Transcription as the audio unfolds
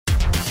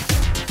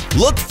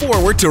Look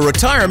forward to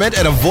retirement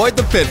and avoid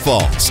the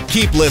pitfalls.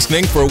 Keep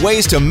listening for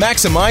ways to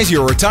maximize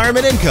your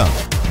retirement income.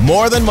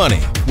 More Than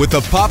Money with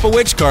the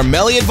Popowich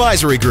Carmeli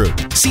Advisory Group,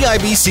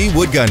 CIBC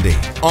Wood Gundy,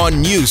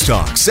 on News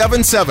Talk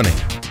 770.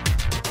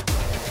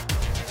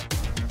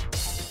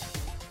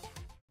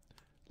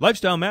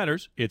 Lifestyle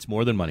matters. It's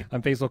more than money.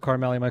 I'm Faisal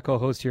Carmeli, my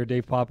co-host here,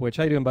 Dave Popowich.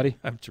 How you doing, buddy?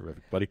 I'm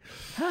terrific, buddy.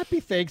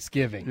 Happy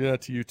Thanksgiving. Yeah,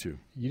 to you too.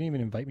 You didn't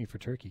even invite me for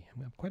turkey.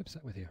 I'm quite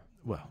upset with you.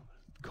 Well,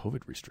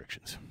 COVID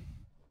restrictions.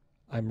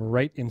 I'm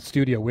right in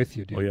studio with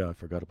you, dude. Oh, yeah, I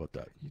forgot about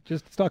that.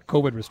 It's not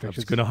COVID I restrictions.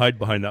 was going to hide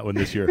behind that one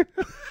this year.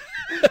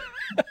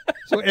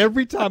 So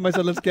every time I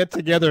said, let's get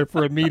together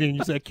for a meeting,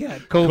 you said, I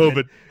can't.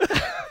 COVID.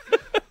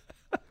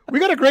 We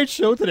got a great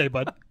show today,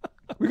 bud.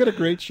 We got a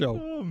great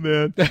show. Oh,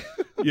 man.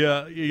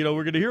 Yeah,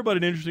 we're going to hear about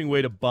an interesting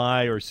way to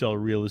buy or sell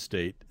real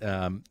estate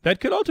that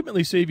could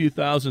ultimately save you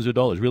thousands of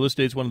dollars. Real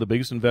estate's one of the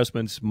biggest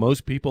investments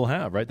most people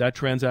have, right? That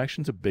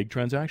transaction's a big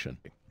transaction.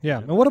 Yeah.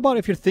 And what about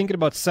if you're thinking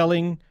about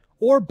selling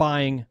or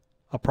buying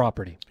a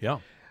property? Yeah.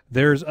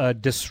 There's a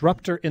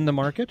disruptor in the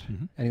market,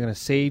 and he's going to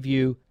save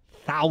you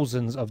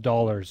thousands of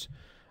dollars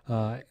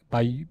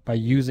by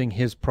using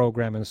his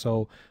program. And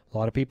so a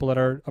lot of people that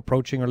are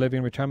approaching or living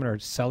in retirement or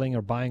selling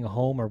or buying a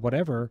home or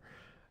whatever,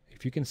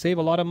 if you can save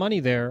a lot of money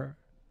there,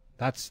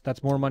 that's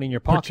more money in your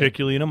pocket.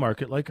 Particularly in a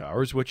market like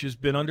ours, which has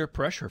been under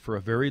pressure for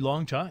a very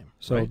long time.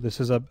 So right?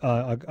 This is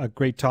a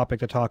great topic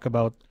to talk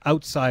about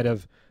outside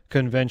of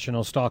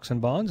conventional stocks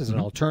and bonds. Is an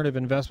alternative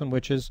investment,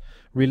 which is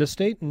real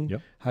estate. And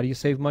how do you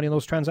save money in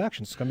those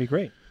transactions? It's going to be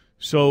great.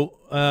 So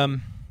the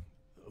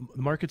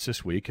markets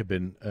this week have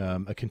been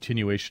a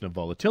continuation of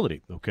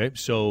volatility. Okay,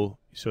 so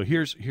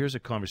here's a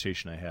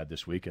conversation I had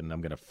this week, and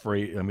I'm going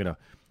to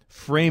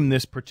frame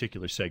this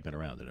particular segment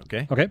around it.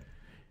 Okay. Okay.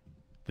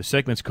 The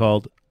segment's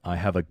called "I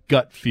Have a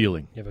Gut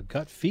Feeling." You have a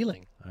gut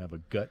feeling. I have a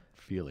gut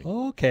feeling.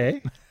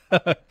 Okay.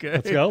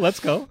 Okay. Let's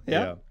go.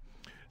 Yeah.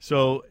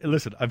 So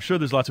listen, I'm sure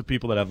there's lots of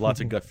people that have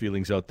lots of gut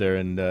feelings out there,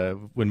 and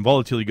when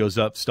volatility goes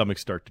up,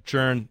 stomachs start to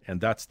churn, and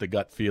that's the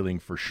gut feeling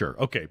for sure.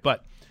 Okay,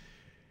 but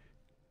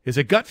is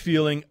a gut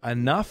feeling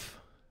enough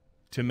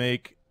to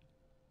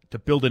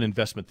build an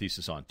investment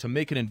thesis on, to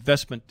make an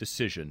investment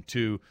decision,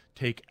 to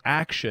take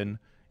action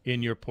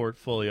in your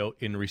portfolio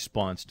in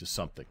response to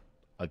something?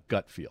 A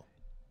gut feel.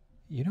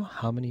 You know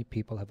how many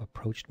people have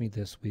approached me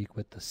this week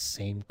with the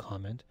same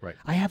comment? Right.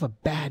 I have a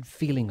bad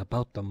feeling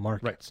about the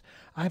markets.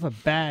 Right. I have a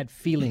bad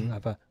feeling,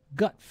 of a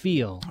gut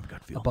feel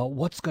about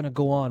what's going to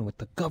go on with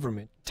the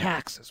government,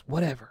 taxes,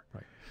 whatever.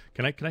 Right.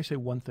 Can I say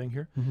one thing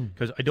here?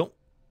 Because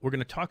we're going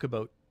to talk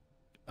about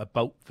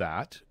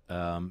that,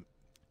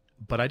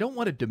 but I don't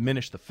want to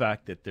diminish the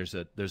fact that there's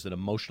an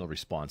emotional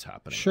response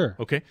happening. Sure.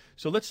 Okay.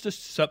 So let's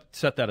just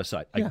set that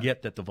aside. Yeah. I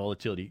get that the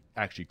volatility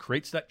actually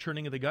creates that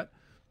churning of the gut.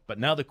 But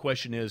now the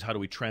question is, how do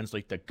we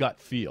translate the gut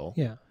feel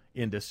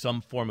into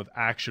some form of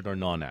action or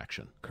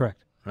non-action?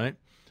 Correct. Right?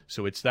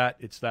 So it's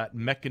that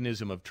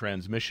mechanism of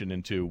transmission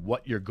into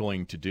what you're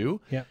going to do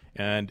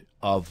and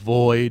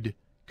avoid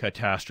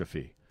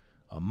catastrophe.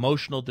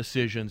 Emotional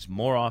decisions,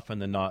 more often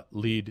than not,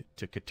 lead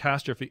to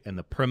catastrophe and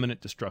the permanent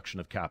destruction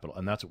of capital.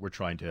 And that's what we're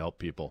trying to help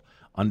people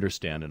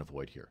understand and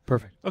avoid here.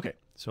 Perfect. Okay,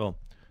 so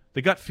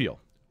the gut feel.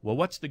 Well,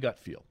 what's the gut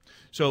feel?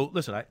 So,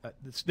 listen,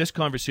 this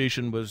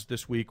conversation was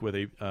this week with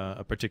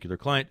a particular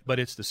client, but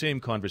it's the same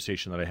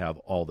conversation that I have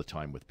all the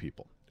time with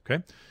people,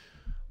 okay?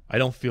 I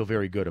don't feel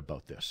very good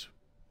about this,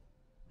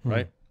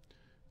 right?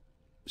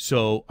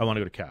 So I want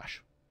to go to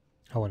cash.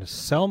 I want to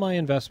sell my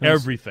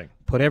investments. Everything.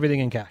 Put everything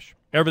in cash.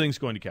 Everything's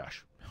going to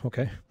cash.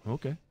 Okay.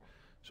 Okay.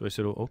 So I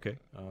said, okay,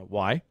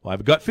 why? Well, I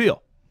have a gut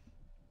feel.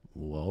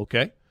 Well,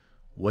 okay.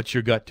 What's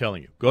your gut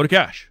telling you? Go to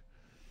cash.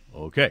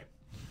 Okay.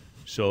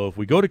 So if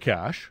we go to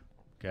cash,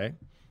 okay,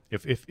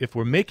 if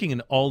we're making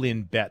an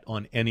all-in bet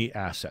on any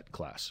asset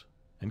class,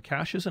 and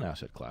cash is an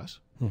asset class,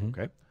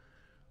 okay,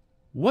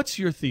 what's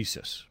your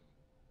thesis?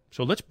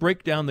 So let's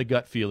break down the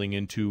gut feeling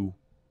into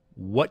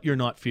what you're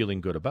not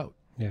feeling good about.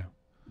 Yeah.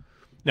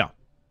 Now,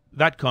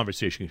 that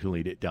conversation can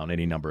lead it down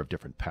any number of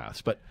different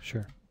paths, but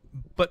sure.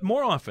 But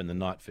more often than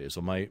not,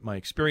 Faisal, my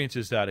experience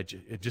is that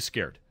it just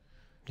scared.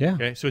 Yeah.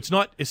 Okay. So it's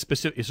not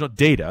specific. It's not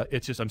data.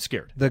 It's just I'm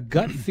scared. The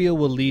gut feel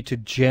will lead to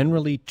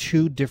generally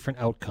two different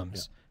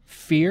outcomes: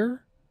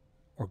 fear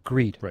or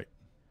greed. Right.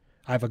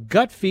 I have a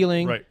gut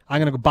feeling. Right. I'm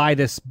going to go buy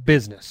this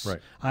business.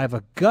 Right. I have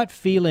a gut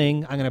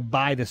feeling. I'm going to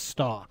buy this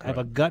stock. I have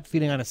a gut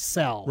feeling. I'm going to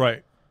sell.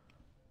 Right.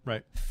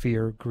 Right.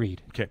 Fear,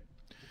 greed. Okay.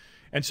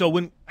 And so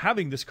when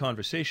having this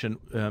conversation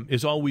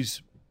is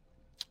always,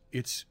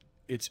 it's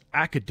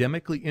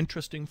academically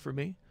interesting for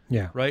me.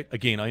 Yeah. Right.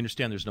 Again, I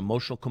understand there's an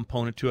emotional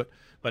component to it,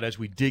 but as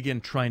we dig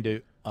in, trying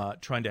to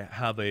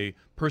have a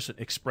person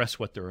express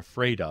what they're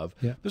afraid of,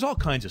 there's all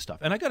kinds of stuff.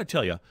 And I got to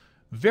tell you,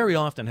 very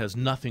often has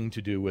nothing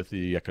to do with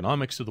the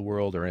economics of the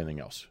world or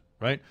anything else.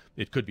 Right.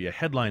 It could be a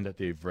headline that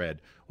they've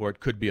read, or it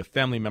could be a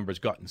family member's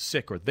gotten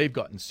sick, or they've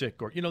gotten sick,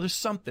 or there's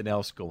something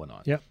else going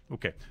on. Yeah.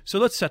 Okay. So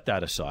let's set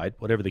that aside,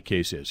 whatever the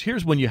case is.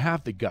 Here's when you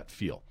have the gut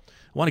feel. I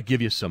want to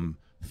give you some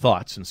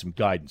thoughts and some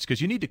guidance,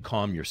 because you need to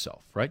calm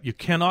yourself, right? You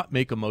cannot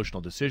make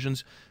emotional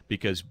decisions,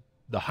 because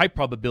the high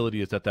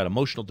probability is that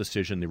emotional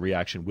decision, the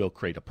reaction will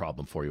create a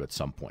problem for you at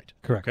some point.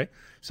 Correct. Okay.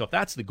 So if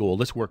that's the goal,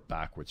 let's work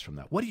backwards from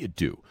that. What do you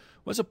do?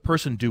 What does a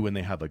person do when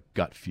they have a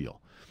gut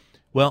feel?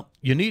 Well,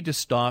 you need to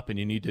stop and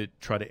you need to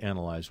try to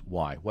analyze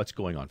why. What's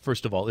going on?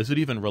 First of all, is it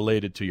even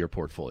related to your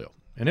portfolio?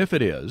 And if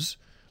it is,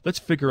 let's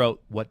figure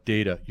out what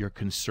data you're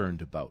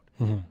concerned about.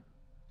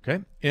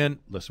 Okay? And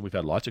listen, we've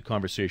had lots of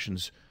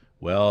conversations.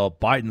 Well,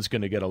 Biden's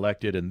going to get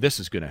elected and this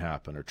is going to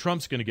happen, or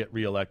Trump's going to get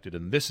reelected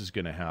and this is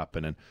going to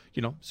happen. And,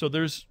 so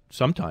there's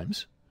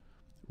sometimes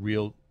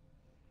real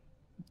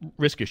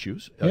risk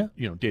issues,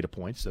 data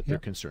points that they're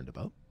concerned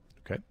about.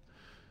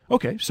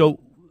 Okay. So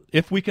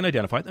if we can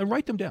identify them,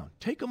 write them down.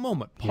 Take a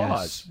moment,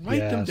 pause, write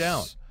them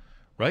down,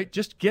 right?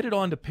 Just get it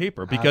onto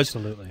paper, because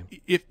Absolutely.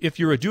 if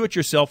you're a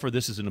do-it-yourselfer,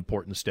 this is an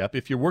important step.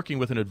 If you're working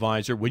with an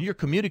advisor, when you're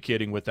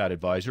communicating with that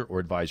advisor or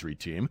advisory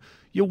team,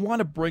 you want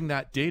to bring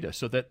that data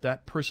so that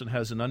that person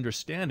has an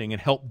understanding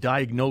and help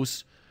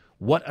diagnose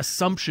what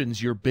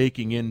assumptions you're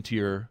baking into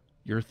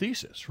your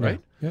thesis,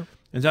 right? Yeah.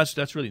 And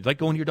that's really like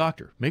going to your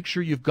doctor. Make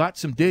sure you've got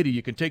some data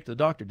you can take to the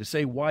doctor to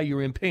say why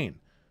you're in pain.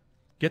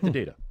 Get the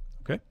data,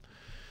 okay?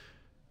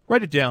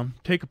 Write it down,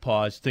 take a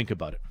pause, think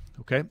about it,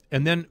 okay?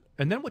 And then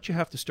what you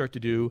have to start to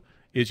do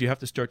is you have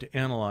to start to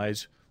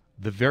analyze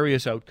the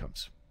various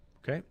outcomes,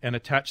 okay? And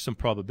attach some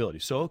probability.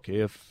 So, okay,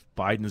 if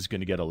Biden is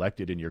going to get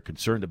elected and you're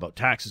concerned about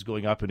taxes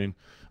going up and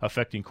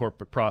affecting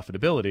corporate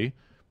profitability,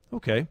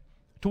 okay,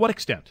 to what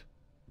extent,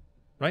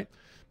 right?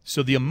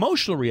 So the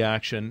emotional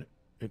reaction,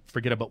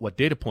 forget about what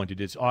data point it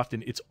is,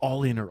 often it's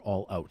all in or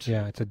all out.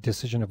 Yeah, it's a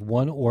decision of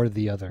one or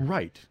the other.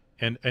 Right.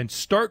 And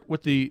start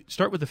with the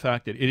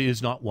fact that it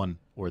is not one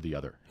or the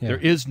other. Yeah. There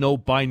is no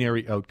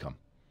binary outcome.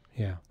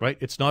 Yeah. Right?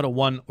 It's not a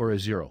 1 or a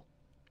 0.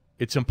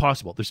 It's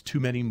impossible. There's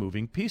too many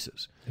moving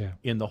pieces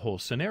in the whole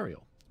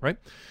scenario, right?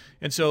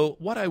 And so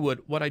what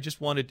I just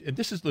wanted, and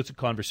this is a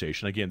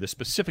conversation. Again, the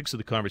specifics of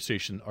the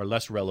conversation are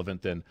less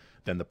relevant than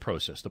the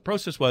process. The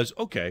process was,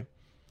 okay,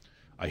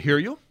 I hear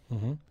you,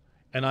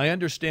 and I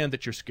understand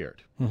that you're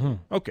scared.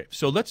 Okay,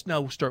 so let's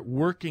now start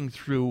working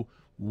through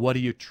what are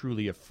you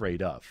truly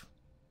afraid of.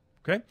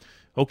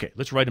 Okay,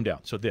 let's write them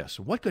down. So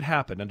what could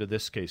happen under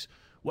this case?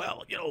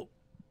 Well,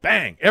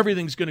 bang,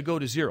 everything's going to go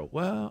to 0.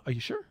 Well, are you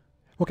sure?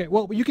 Okay,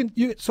 well,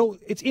 so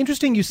it's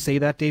interesting you say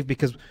that, Dave,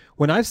 because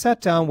when I've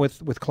sat down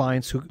with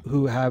clients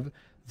who have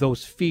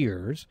those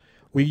fears,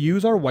 we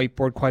use our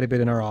whiteboard quite a bit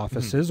in our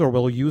offices, or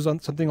we'll use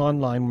something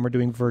online when we're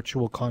doing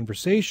virtual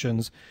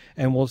conversations,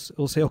 and we'll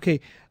say, okay,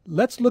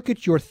 let's look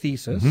at your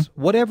thesis,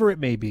 whatever it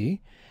may be,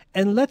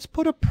 and let's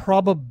put a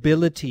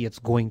probability it's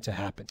going to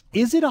happen.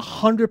 Is it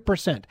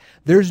 100%?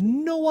 There's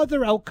no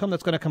other outcome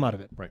that's going to come out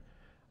of it. Right.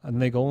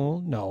 And they go,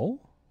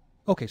 no.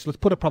 Okay, so let's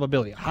put a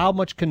probability. How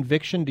much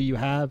conviction do you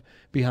have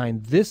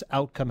behind this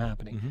outcome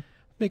happening?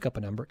 Make up a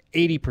number,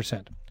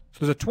 80%.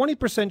 So there's a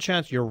 20%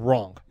 chance you're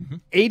wrong.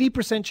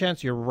 80%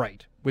 chance you're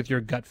right with your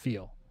gut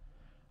feel.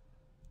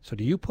 So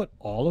do you put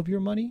all of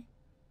your money?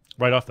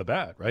 Right off the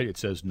bat, right? It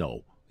says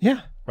no.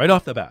 Yeah. Right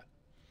off the bat.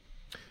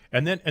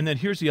 And then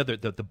here's the other,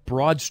 the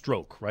broad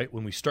stroke, right?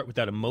 When we start with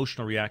that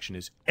emotional reaction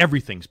is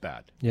everything's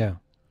bad. Yeah.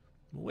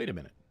 Well, wait a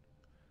minute.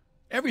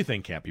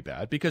 Everything can't be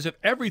bad, because if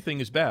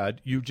everything is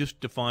bad, you just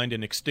defined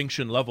an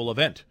extinction level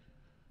event.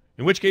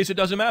 In which case it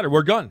doesn't matter.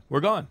 We're gone.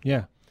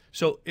 Yeah.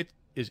 So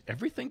is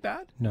everything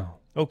bad? No.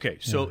 Okay.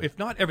 So if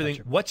not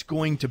everything, what's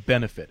going to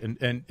benefit?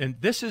 And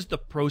this is the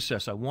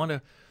process I want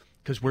to,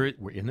 because we're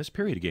in this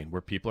period again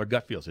where people are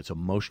gut feels. It's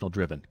emotional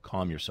driven.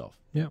 Calm yourself.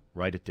 Yeah.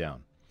 Write it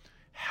down.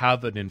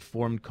 Have an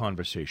informed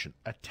conversation.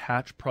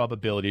 Attach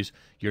probabilities.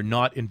 You're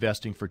not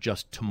investing for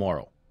just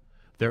tomorrow.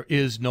 There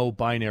is no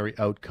binary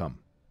outcome.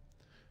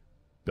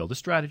 Build a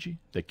strategy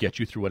that gets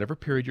you through whatever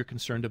period you're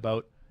concerned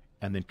about,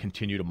 and then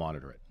continue to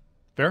monitor it.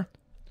 Fair?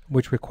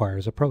 Which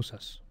requires a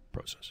process.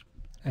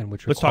 And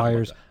which Let's talk about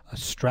requires a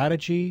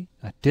strategy,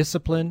 a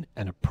discipline,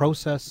 and a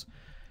process.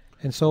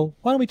 And so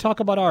why don't we talk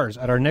about ours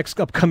at our next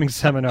upcoming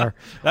seminar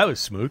That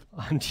was smooth.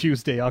 on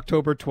Tuesday,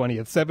 October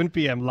 20th, 7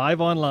 p.m., live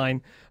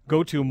online.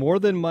 Go to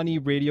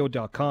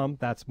morethanmoneyradio.com.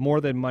 That's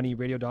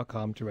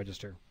morethanmoneyradio.com to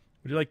register.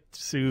 Would you like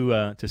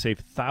to save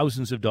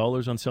thousands of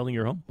dollars on selling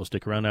your home? We'll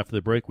stick around after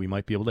the break. We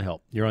might be able to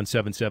help. You're on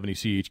 770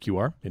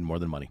 CHQR in More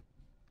Than Money.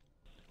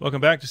 Welcome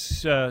back to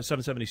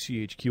 770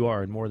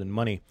 CHQR in More Than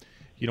Money.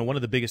 One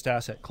of the biggest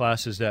asset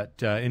classes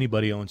that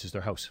anybody owns is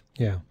their house.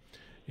 Yeah.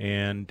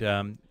 And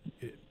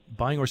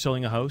buying or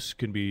selling a house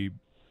can be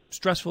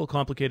stressful,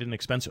 complicated, and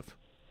expensive,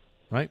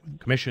 right?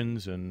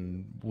 Commissions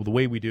and the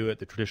way we do it,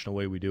 the traditional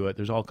way we do it,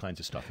 there's all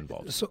kinds of stuff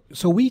involved.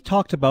 So we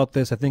talked about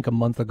this, I think, a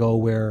month ago,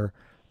 where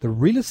the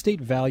real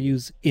estate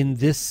values in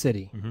this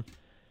city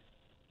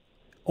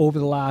over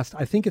the last,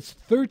 I think it's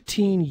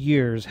 13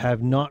 years,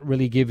 have not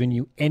really given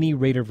you any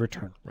rate of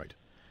return. Right.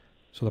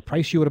 So the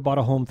price you would have bought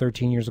a home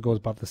 13 years ago is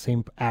about the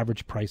same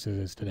average price as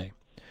it is today.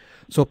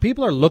 So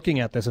people are looking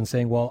at this and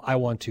saying, well, I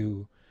want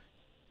to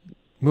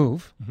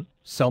move,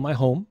 sell my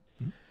home.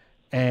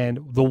 And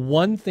the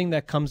one thing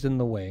that comes in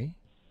the way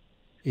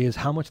is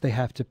how much they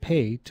have to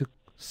pay to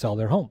sell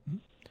their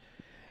home.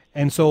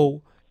 And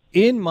so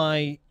in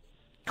my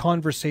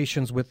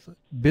conversations with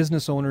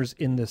business owners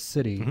in this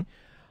city,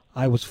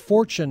 I was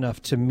fortunate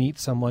enough to meet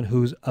someone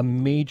who's a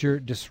major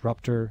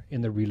disruptor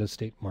in the real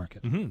estate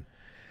market.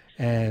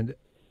 And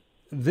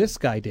this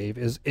guy, Dave,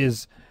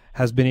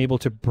 has been able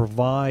to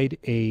provide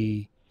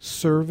a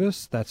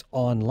service that's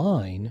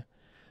online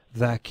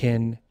that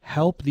can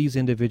help these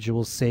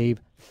individuals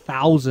save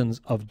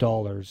thousands of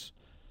dollars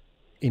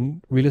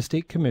in real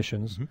estate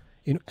commissions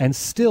and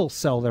still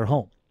sell their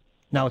home.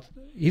 Now,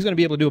 he's going to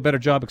be able to do a better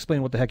job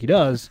explaining what the heck he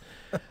does,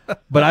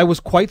 but I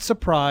was quite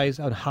surprised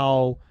on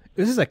how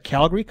this is a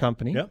Calgary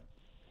company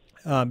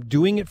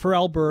doing it for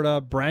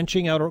Alberta,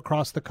 branching out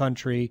across the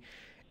country,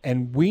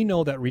 and we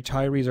know that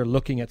retirees are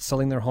looking at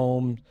selling their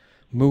home,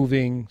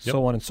 moving,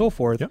 so on and so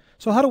forth.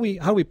 So how do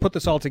we put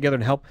this all together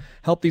and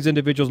help these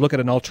individuals look at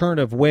an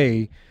alternative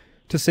way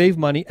to save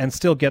money and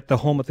still get the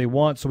home that they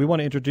want? So we want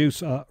to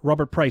introduce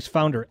Robert Price,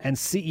 founder and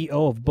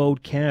CEO of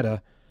Bode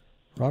Canada.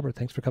 Robert,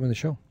 thanks for coming to the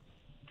show.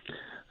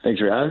 Thanks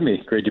for having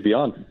me. Great to be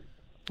on.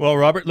 Well,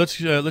 Robert, let's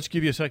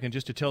give you a second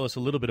just to tell us a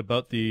little bit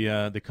about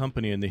the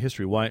company and the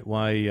history. Why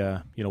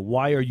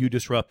are you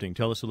disrupting?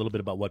 Tell us a little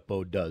bit about what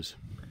Bode does.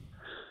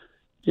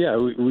 Yeah,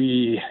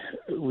 we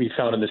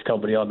founded this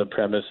company on the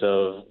premise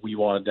of we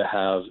wanted to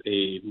have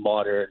a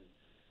modern,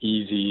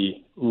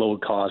 easy,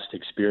 low-cost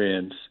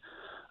experience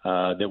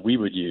that we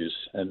would use.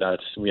 And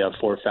we have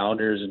 4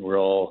 founders, and we're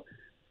all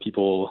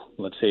people,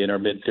 let's say, in our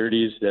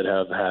mid-30s that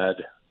have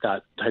had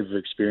that type of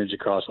experience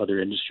across other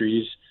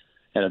industries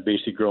and have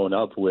basically grown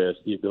up with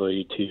the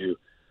ability to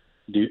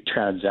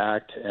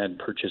transact and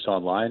purchase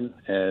online.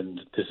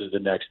 And this is the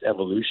next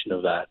evolution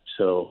of that.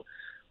 So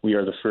we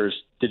are the first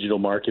digital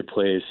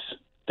marketplace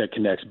that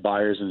connects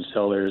buyers and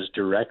sellers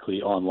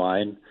directly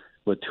online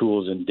with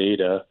tools and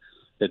data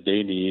that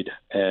they need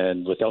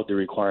and without the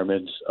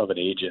requirements of an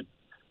agent.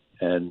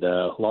 And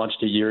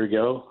launched a year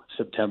ago,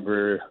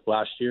 September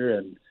last year,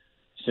 and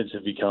since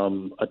have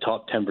become a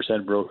top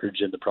 10%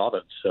 brokerage in the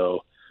province.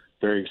 So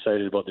very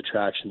excited about the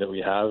traction that we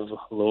have,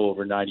 a little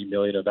over 90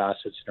 million of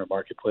assets in our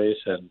marketplace,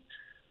 and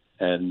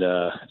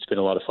it's been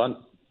a lot of fun.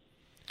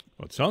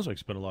 Well, it sounds like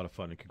it's been a lot of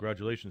fun, and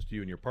congratulations to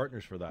you and your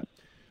partners for that.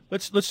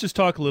 Let's just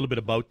talk a little bit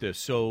about this.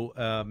 So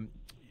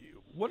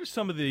what are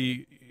some of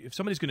if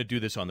somebody's going to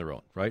do this on their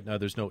own, right? Now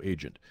there's no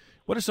agent.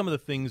 What are some of the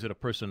things that a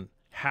person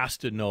has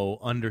to know,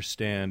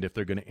 understand if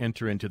they're going to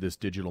enter into this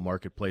digital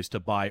marketplace to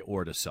buy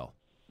or to sell?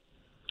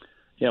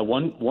 Yeah,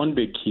 one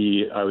big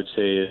key I would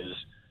say is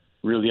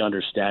really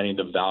understanding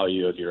the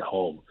value of your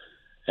home,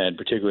 and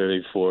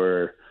particularly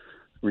for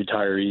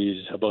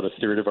retirees. About a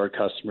third of our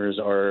customers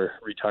are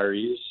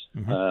retirees.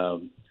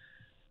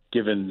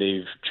 Given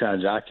they've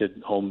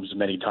transacted homes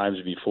many times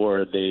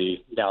before,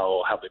 they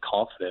now have the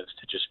confidence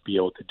to just be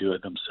able to do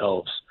it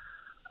themselves.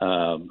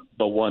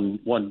 But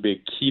one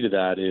big key to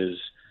that is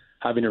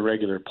having a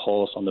regular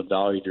pulse on the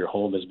value of your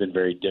home has been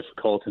very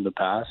difficult in the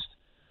past.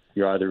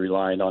 You're either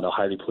relying on a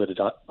highly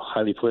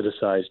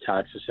politicized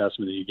tax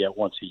assessment that you get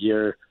once a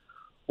year,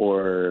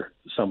 or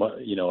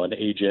an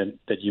agent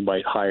that you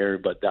might hire,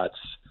 but that's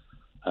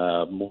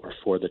more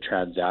for the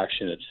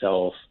transaction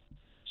itself.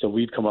 So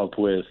we've come up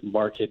with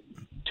market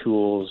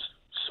tools,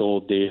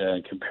 sold data,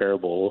 and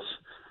comparables,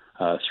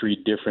 3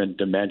 different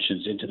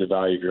dimensions into the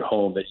value of your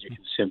home that you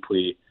can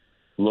simply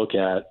look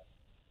at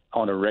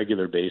on a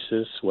regular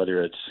basis,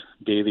 whether it's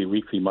daily,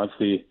 weekly,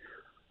 monthly,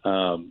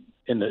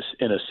 in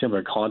a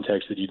similar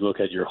context that you'd look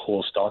at your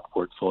whole stock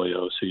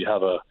portfolio. So you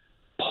have a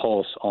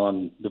pulse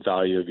on the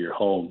value of your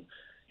home.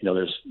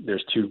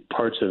 There's 2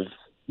 parts of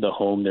the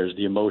home. There's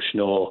the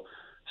emotional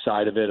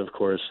side of it. Of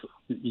course,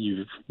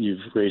 you've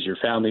raised your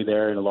family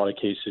there. In a lot of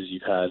cases,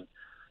 you've had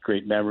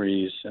great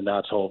memories, and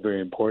that's all very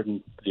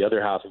important. The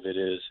other half of it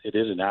is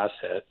an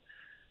asset,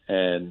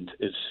 and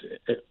it's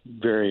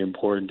very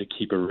important to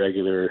keep a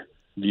regular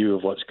view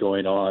of what's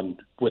going on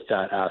with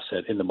that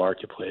asset in the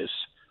marketplace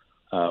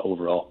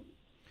overall.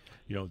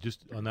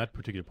 Just on that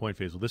particular point,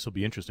 Faisal, this will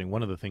be interesting.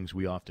 One of the things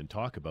we often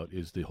talk about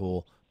is the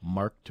whole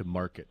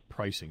mark-to-market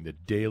pricing, the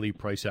daily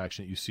price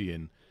action that you see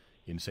in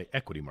say,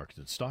 equity markets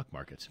and stock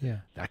markets.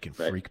 That can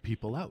freak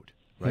people out,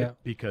 right?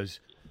 Because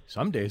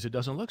some days it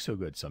doesn't look so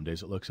good. Some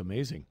days it looks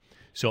amazing.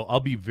 So I'll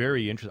be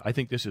very interested. I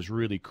think this is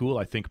really cool.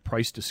 I think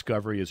price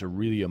discovery is a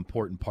really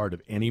important part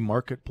of any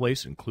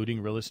marketplace,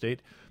 including real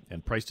estate.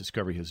 And price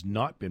discovery has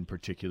not been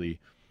particularly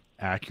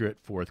accurate,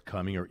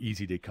 forthcoming, or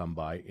easy to come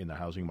by in the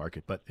housing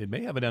market. But it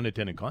may have an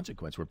unintended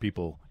consequence where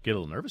people get a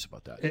little nervous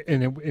about that.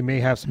 And it may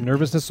have some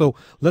nervousness. So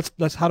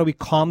let's how do we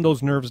calm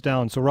those nerves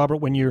down? So Robert,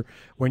 when you're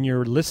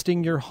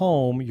listing your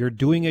home, you're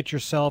doing it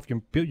yourself.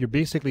 You're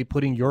basically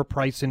putting your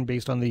price in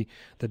based on the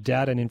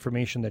data and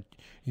information that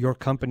your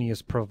company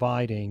is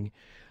providing.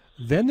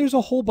 Then there's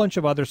a whole bunch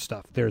of other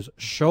stuff. There's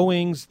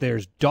showings,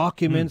 there's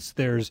documents,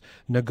 there's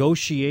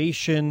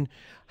negotiation.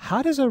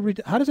 How does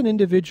an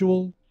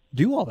individual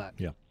do all that?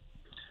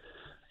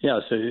 Yeah,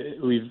 so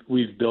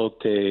we've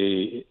built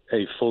a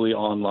fully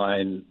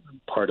online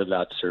part of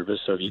that service.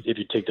 So if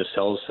you take the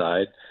sales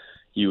side,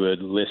 you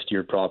would list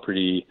your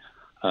property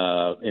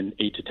in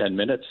 8 to 10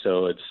 minutes.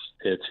 So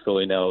it's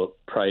filling out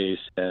price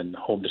and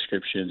home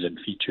descriptions and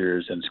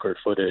features and square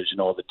footage and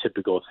all the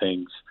typical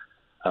things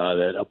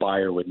that a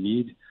buyer would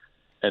need.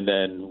 And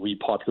then we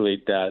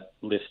populate that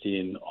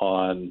listing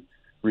on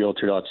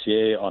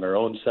Realtor.ca, on our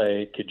own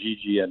site,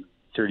 Kijiji, and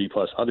 30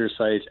 plus other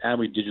sites, and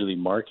we digitally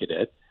market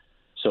it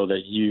so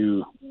that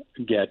you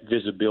get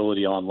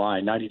visibility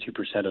online.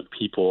 92% of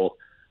people,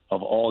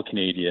 of all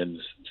Canadians,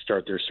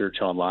 start their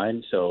search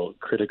online, so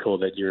critical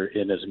that you're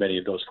in as many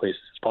of those places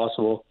as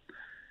possible.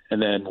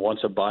 And then once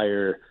a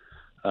buyer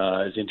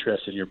is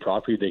interested in your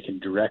property, they can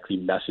directly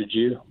message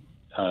you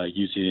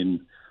using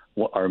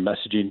our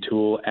messaging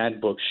tool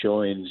and book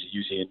showings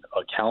using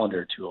a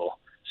calendar tool,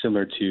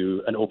 similar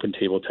to an open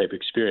table type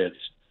experience.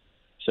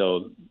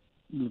 So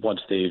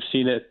once they've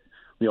seen it,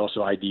 we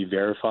also ID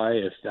verify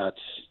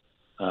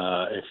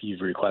if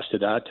you've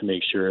requested that, to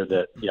make sure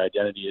that the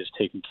identity is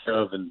taken care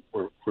of and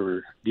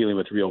we're dealing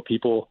with real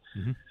people.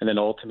 Mm-hmm. And then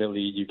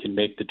ultimately you can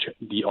make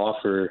the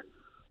offer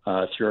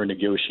through our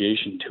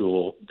negotiation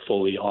tool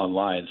fully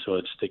online. So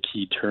it's the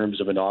key terms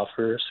of an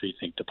offer. So you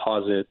think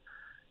deposit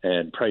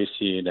and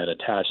pricing and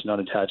attached and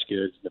unattached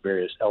goods, the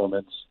various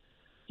elements.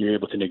 You're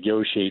able to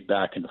negotiate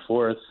back and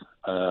forth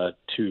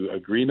to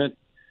agreement,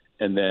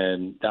 and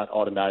then that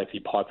automatically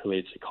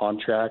populates a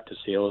contract, a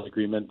sales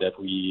agreement that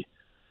we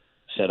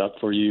set up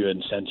for you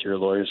and send to your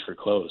lawyers for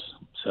close.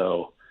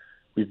 So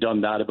we've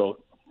done that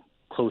about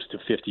close to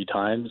 50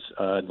 times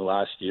in the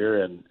last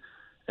year,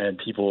 and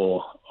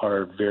people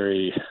are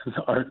very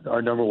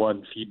our number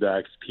one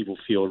feedback is people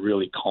feel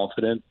really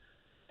confident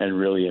and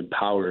really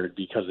empowered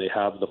because they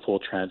have the full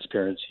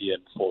transparency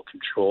and full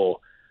control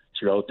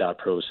throughout that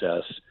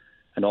process.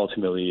 And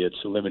ultimately, it's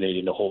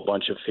eliminating a whole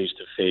bunch of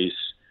face-to-face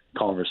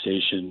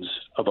conversations,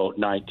 about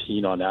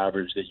 19 on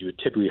average, that you would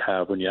typically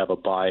have when you have a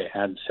buy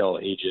and sell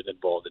agent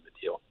involved in the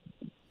deal.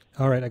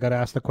 All right, I got to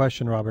ask the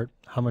question, Robert.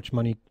 How much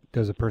money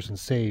does a person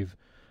save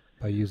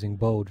by using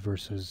Bode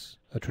versus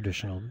a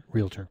traditional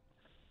realtor?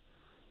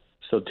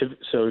 So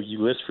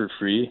you list for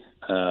free,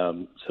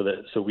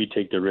 so we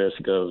take the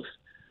risk of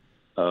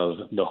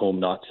the home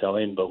not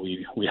selling, but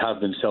we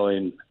have been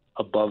selling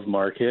above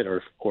market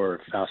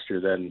or faster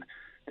than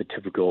the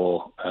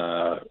typical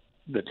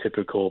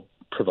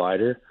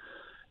provider.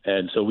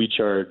 And so we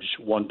charge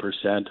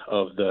 1%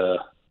 of the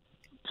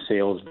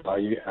sales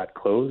value at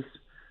close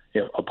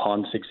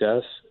upon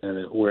success,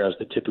 and whereas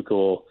the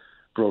typical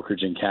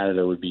brokerage in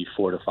Canada would be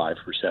 4 to 5%.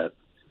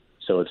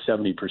 So it's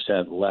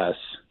 70% less,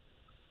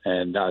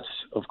 and that's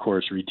of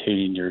course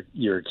retaining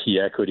your key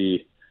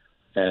equity.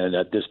 And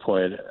at this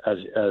point, as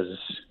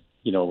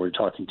you know, we're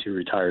talking to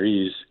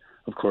retirees.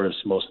 Of course,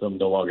 most of them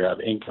no longer have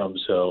income,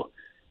 so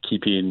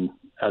keeping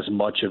as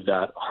much of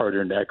that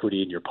hard-earned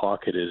equity in your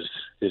pocket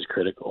is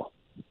critical.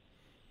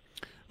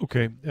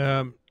 Okay,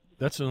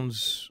 that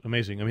sounds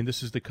amazing. I mean,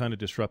 this is the kind of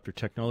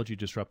technology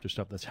disruptor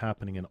stuff that's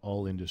happening in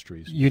all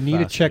industries. You need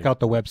to check out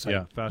the website.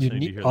 Yeah,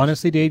 fascinating to hear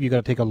honestly, this. Dave, you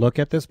got to take a look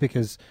at this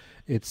because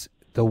it's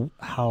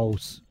how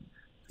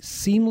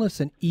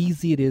seamless and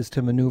easy it is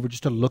to maneuver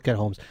just to look at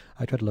homes.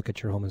 I tried to look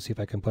at your home and see if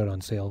I can put it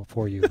on sale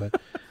for you, but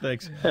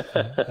thanks.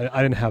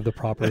 I didn't have the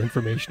proper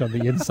information on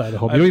the inside of the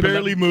home. I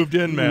barely moved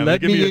in, man.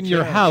 Let me in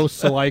your house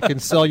so I can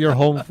sell your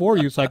home for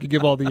you, so I can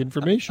give all the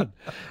information.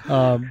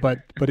 But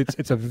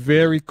it's a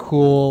very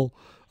cool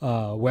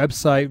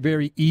website,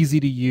 very easy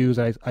to use.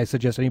 I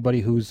suggest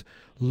anybody who's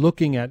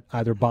looking at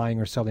either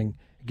buying or selling,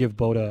 give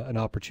Bode an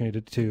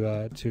opportunity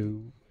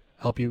to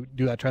help you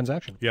do that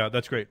transaction. Yeah,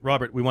 that's great.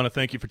 Robert, we want to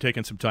thank you for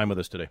taking some time with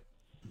us today.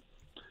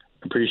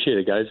 Appreciate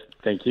it, guys.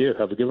 Thank you.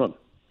 Have a good one.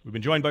 We've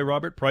been joined by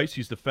Robert Price.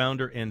 He's the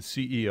founder and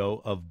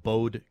CEO of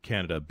Bode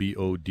Canada,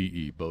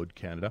 B-O-D-E, Bode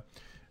Canada.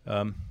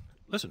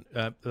 Listen,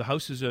 the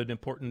house is an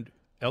important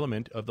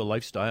element of the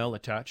lifestyle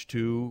attached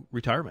to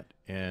retirement.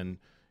 And,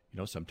 you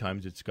know,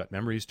 sometimes it's got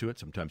memories to it.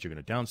 Sometimes you're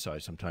going to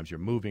downsize. Sometimes you're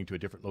moving to a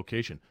different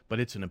location. But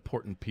it's an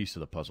important piece of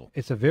the puzzle.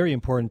 It's a very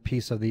important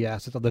piece of the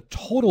assets, of the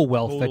total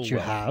wealth that you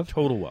have.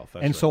 Total wealth.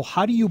 That's and right. So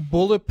how do you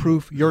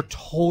bulletproof your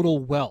total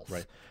wealth?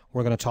 Right.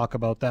 We're going to talk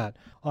about that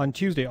on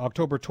Tuesday,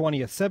 October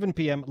 20th, 7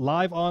 p.m.,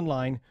 live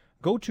online.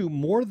 Go to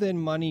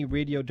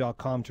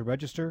morethanmoneyradio.com to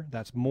register.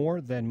 That's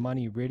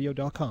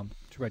morethanmoneyradio.com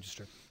to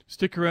register.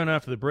 Stick around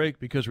after the break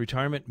because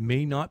retirement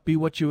may not be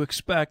what you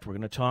expect. We're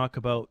going to talk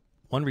about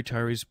one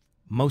retiree's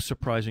most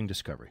surprising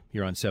discovery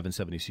here on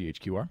 770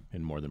 CHQR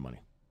and More Than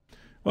Money.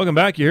 Welcome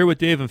back. You're here with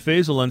Dave and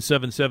Faisal on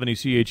 770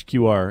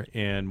 CHQR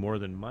and More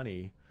Than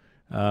Money.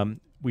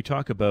 We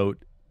talk about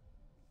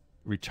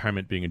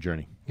retirement being a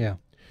journey. Yeah.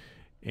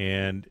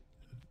 And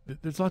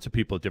there's lots of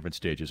people at different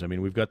stages. I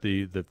mean, we've got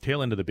the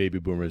tail end of the baby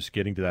boomers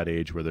getting to that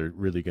age where they're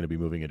really going to be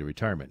moving into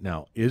retirement.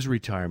 Now, is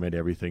retirement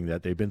everything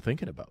that they've been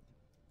thinking about?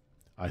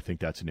 I think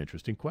that's an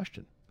interesting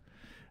question.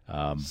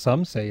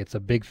 Some say it's a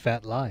big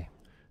fat lie.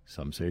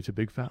 Some say it's a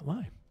big fat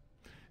lie.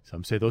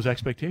 Some say those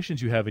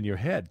expectations you have in your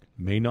head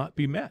may not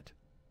be met.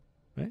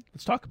 Right?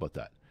 Let's talk about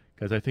that,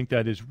 because I think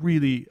that is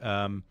really,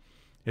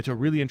 it's a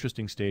really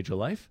interesting stage of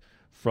life,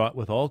 fraught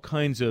with all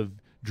kinds of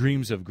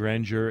dreams of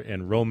grandeur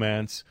and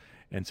romance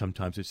and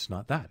sometimes it's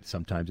not that.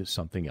 Sometimes it's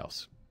something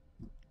else.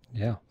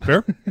 Yeah.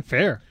 Fair?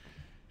 Fair.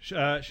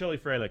 Shelley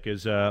Freilich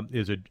is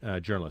a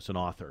journalist, an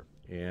author,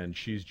 and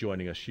she's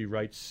joining us. She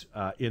writes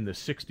in the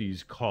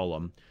 60s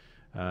column.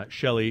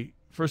 Shelley,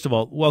 first of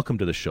all, welcome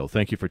to the show.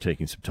 Thank you for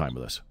taking some time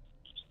with us.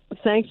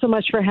 Thanks so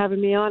much for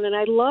having me on. And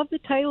I love the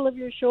title of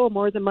your show,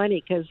 More Than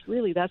Money, because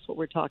really that's what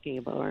we're talking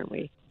about, aren't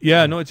we?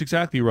 Yeah, no, it's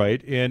exactly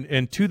right.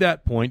 And to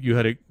that point, you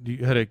had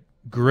a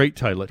great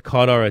title. It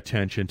caught our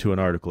attention to an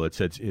article. It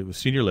said, it was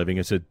Senior Living.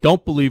 It said,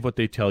 "Don't believe what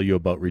they tell you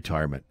about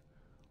retirement."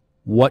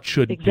 What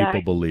shouldn't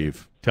people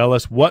believe? Tell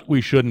us what we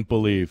shouldn't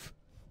believe.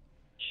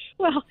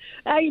 Well,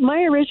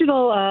 my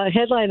original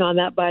headline on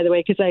that, by the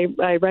way, because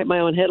I write my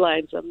own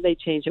headlines, they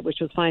changed it, which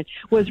was fine,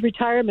 was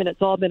 "Retirement,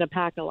 It's All Been a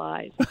Pack of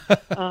Lies."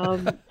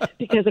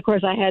 Because, of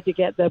course, I had to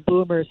get the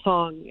Boomer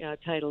song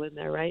title in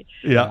there, right?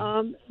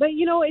 Yeah. But,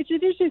 you know, it's an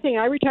interesting thing.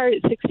 I retired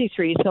at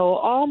 63, so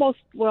almost,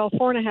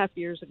 4.5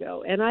 years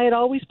ago. And I had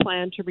always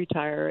planned to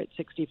retire at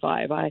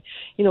 65. I,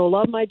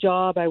 loved my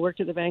job. I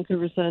worked at the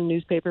Vancouver Sun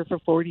newspaper for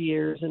 40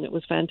 years, and it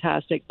was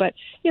fantastic. But,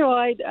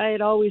 I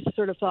had always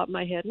sort of thought in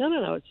my head,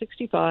 no, at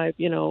 65,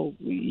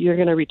 you're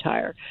going to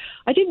retire.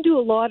 I didn't do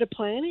a lot of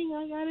planning,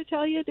 I got to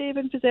tell you, Dave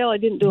and Fazale. I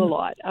didn't do a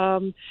lot.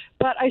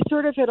 But I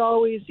sort of had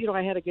always,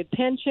 I had a good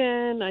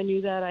pension. I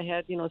knew that I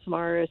had, some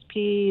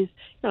RSPs.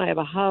 I have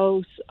a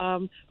house.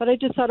 But I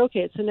just thought,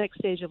 okay, it's the next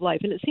stage of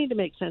life. And it seemed to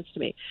make sense to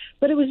me.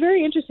 But it was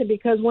very interesting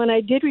because when I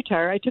did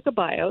retire, I took a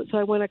buyout. So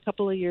I went a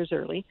couple of years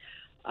early.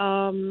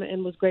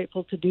 And was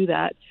grateful to do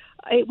that.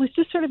 It was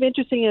just sort of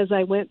interesting as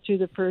I went through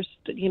the first,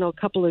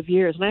 couple of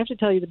years. And I have to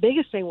tell you, the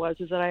biggest thing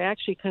is that I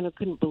actually kind of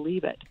couldn't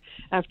believe it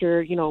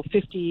after,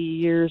 50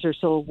 years or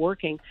so of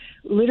working,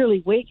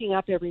 literally waking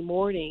up every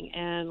morning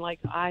and like,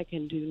 I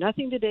can do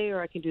nothing today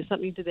or I can do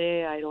something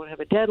today. I don't have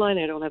a deadline.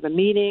 I don't have a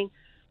meeting.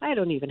 I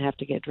don't even have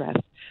to get dressed.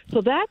 So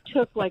that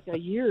took like a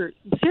year.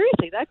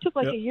 Seriously, that took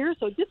like a year or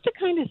so just to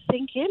kind of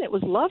sink in. It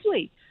was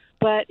lovely.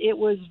 But it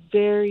was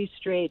very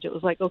strange. It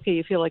was like, okay,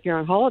 you feel like you're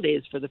on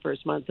holidays for the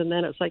first month, and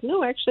then it's like,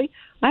 no, actually,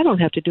 I don't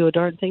have to do a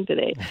darn thing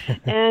today.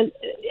 and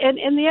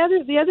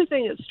the other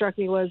thing that struck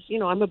me was,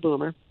 I'm a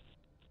boomer,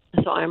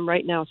 so I'm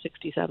right now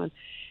 67,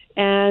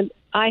 and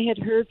I had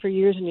heard for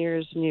years and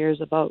years and years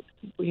about,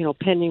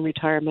 pending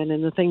retirement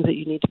and the things that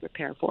you need to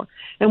prepare for.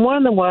 And one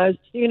of them was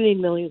you're going to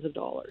need millions of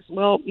dollars.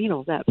 Well,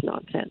 that's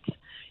nonsense.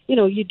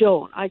 You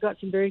don't. I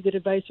got some very good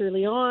advice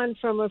early on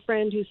from a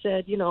friend who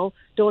said,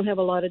 don't have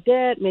a lot of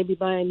debt, maybe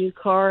buy a new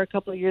car a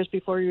couple of years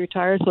before you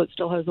retire so it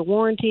still has a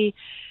warranty.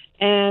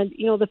 And,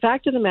 the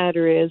fact of the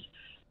matter is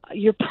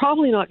you're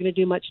probably not going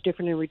to do much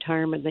different in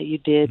retirement than you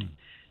did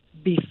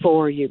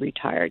before you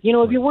retired.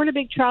 If you weren't a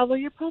big traveler,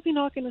 you're probably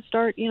not going to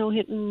start,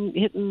 hitting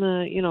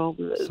the,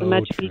 the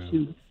Machu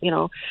Picchu,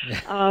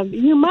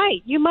 you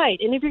might.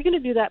 And if you're going to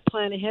do that,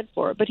 plan ahead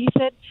for it. But he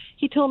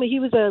told me he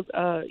was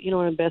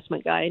an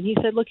investment guy. And he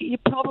said, look, you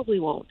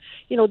probably won't,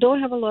 don't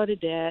have a lot of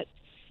debt.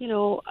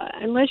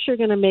 Unless you're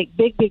going to make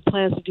big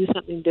plans to do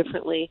something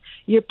differently,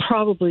 you're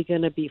probably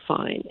going to be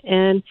fine.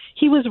 And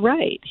he was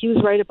right. He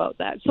was right about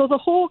that. So the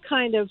whole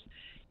kind of,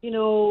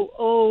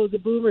 the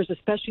boomers,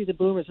 especially the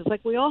boomers. It's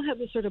like we all have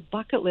this sort of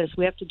bucket list.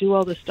 We have to do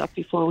all this stuff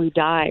before we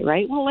die,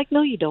 right? Well,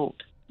 no, you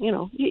don't.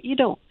 You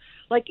don't.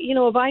 Like,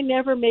 if I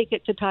never make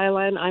it to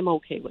Thailand, I'm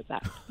okay with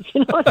that.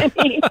 You know what I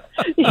mean?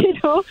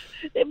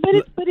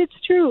 But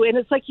it's true. And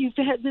it's like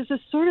there's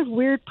this sort of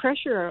weird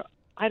pressure.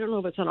 I don't know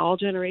if it's on all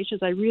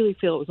generations. I really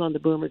feel it was on the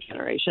boomer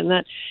generation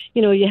that,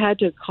 you had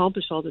to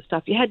accomplish all this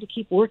stuff. You had to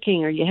keep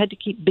working or you had to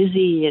keep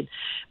busy. And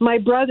my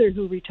brother,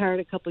 who retired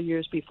a couple of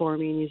years before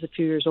me, and he's a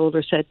few years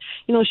older, said,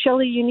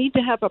 Shelley, you need to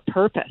have a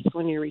purpose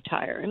when you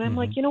retire. And I'm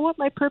like, you know what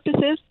my purpose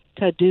is?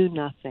 To do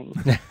nothing.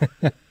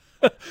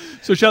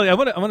 So, Shelley, I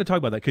want to talk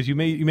about that because you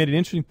made an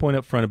interesting point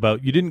up front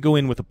about you didn't go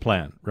in with a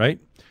plan, right?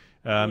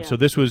 So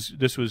this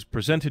was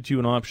presented to you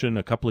an option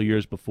a couple of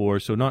years before,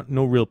 so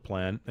no real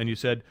plan. And you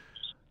said,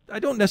 I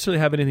don't necessarily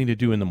have anything to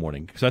do in the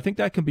morning because I think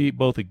that can be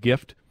both a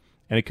gift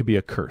and it could be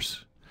a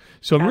curse.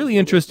 So I'm really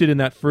interested in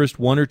that first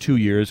 1 or 2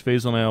 years.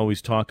 Faisal and I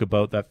always talk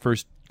about that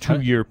first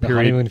 2-year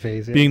period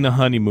being the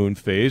honeymoon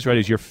phase, right,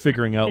 as you're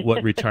figuring out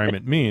what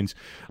retirement means.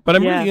 But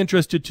I'm really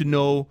interested to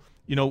know,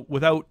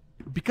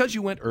 because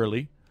you went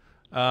early,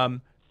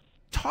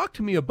 talk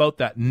to me about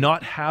that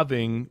not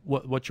having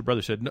what your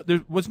brother said.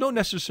 There was no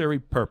necessary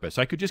purpose.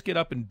 I could just get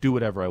up and do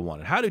whatever I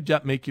wanted. How did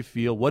that make you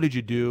feel? What did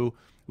you do?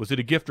 Was it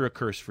a gift or a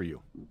curse for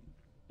you?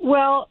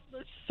 Well,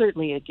 it's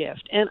certainly a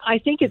gift. And I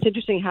think it's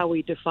interesting how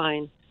we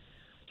define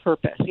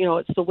purpose.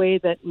 It's the way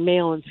that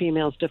male and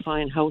females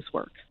define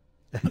housework.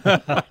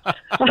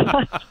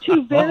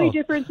 Two very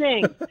different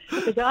things.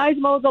 The guys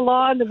mow the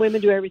lawn, the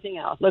women do everything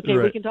else. Okay,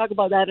 right. We can talk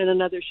about that in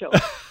another show.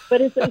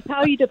 But it's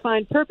how you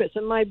define purpose.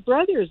 And my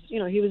brother's,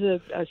 he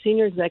was a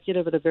senior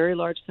executive at a very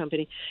large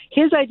company.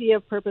 His idea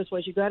of purpose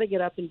was you got to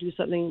get up and do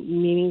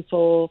something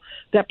meaningful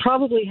that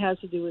probably has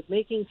to do with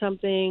making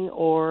something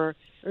or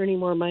earning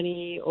more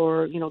money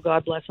or,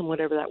 God bless them,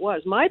 whatever that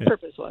was. My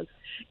purpose was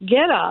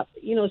get up,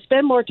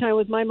 spend more time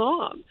with my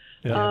mom,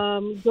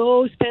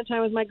 go spend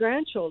time with my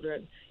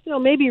grandchildren,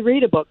 maybe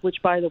read a book,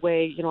 which, by the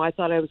way, I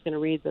thought I was going to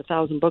read the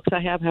 1,000 books I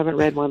have. Haven't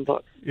read one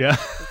book. Yeah.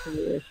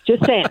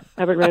 Just saying,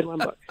 haven't read one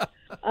book.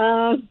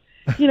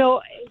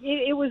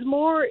 It was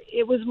more,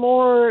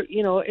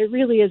 it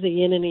really is a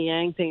yin and a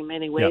yang thing in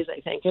many ways,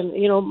 I think. And,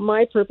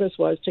 my purpose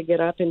was to get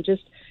up and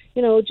just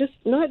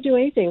not do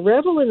anything.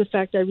 Revel in the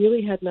fact I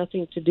really had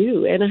nothing to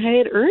do. And I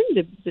had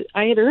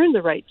earned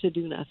the right to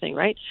do nothing,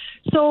 right?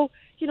 So,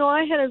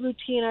 I had a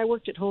routine. I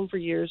worked at home for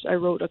years. I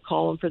wrote a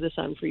column for The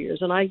Sun for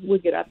years. And I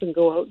would get up and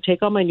go out,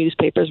 take all my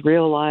newspapers,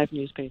 real live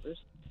newspapers,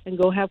 and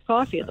go have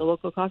coffee at the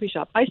local coffee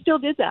shop. I still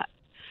did that.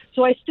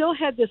 So I still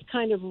had this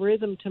kind of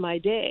rhythm to my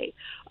day.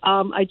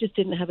 I just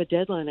didn't have a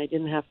deadline. I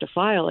didn't have to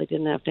file. I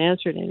didn't have to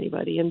answer to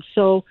anybody. And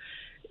so,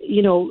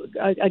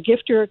 a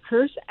gift or a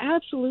curse,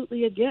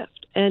 absolutely a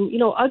gift. And,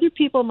 other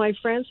people, my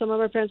friends, some of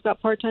my friends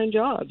got part-time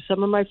jobs.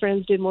 Some of my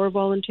friends did more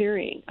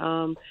volunteering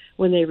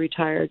when they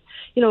retired.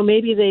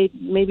 Maybe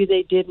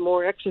they did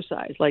more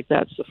exercise. Like,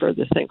 that's the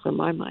furthest thing from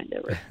my mind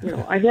ever.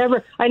 I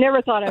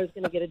never thought I was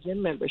going to get a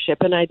gym membership,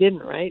 and I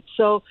didn't, right?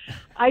 So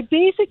I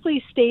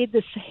basically stayed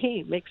the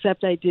same,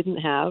 except I didn't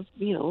have,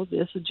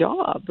 this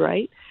job,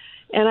 right?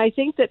 And I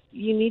think that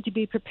you need to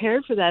be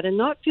prepared for that and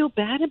not feel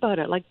bad about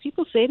it. Like,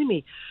 people say to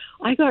me,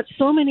 I got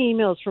so many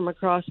emails from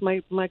across,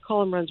 my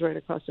column runs right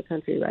across the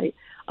country, right?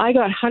 I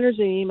got hundreds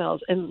of emails,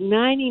 and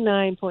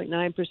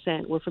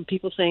 99.9% were from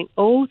people saying,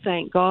 oh,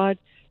 thank God,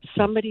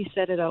 somebody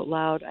said it out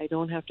loud. I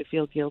don't have to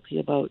feel guilty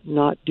about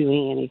not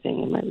doing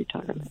anything in my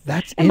retirement.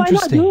 That's and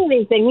interesting. by not doing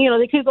anything,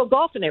 they could go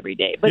golfing every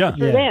day. But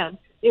for them,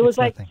 it was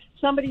like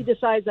somebody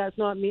decides that's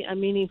not a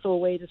meaningful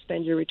way to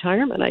spend your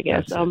retirement, I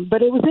guess.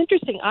 But it was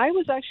interesting. I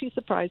was actually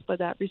surprised by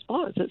that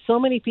response, that so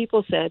many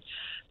people said,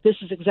 this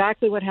is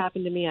exactly what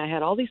happened to me. I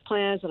had all these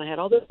plans and I had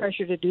all the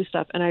pressure to do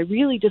stuff, and I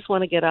really just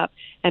want to get up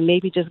and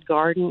maybe just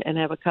garden and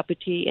have a cup of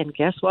tea, and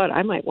guess what?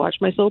 I might watch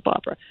my soap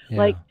opera.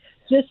 Yeah.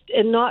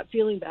 And not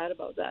feeling bad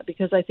about that,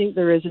 because I think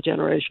there is a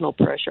generational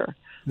pressure.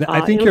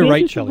 I think you're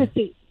right,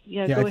 Shelley.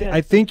 Go ahead.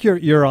 I think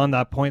you're on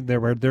that point there,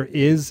 where there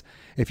is,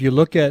 if you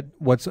look at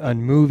what's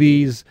on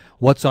movies,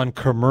 what's on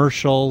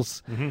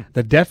commercials,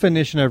 the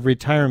definition of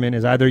retirement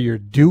is either you're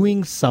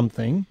doing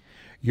something,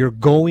 you're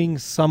going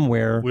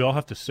somewhere. We all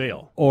have to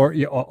sail. Or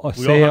we sail. all have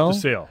to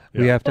sail.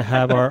 Yeah. We have to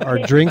have our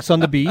drinks on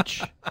the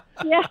beach.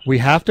 Yeah. We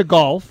have to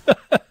golf.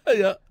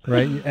 Yeah.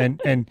 Right?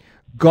 And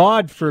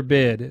God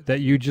forbid that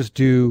you just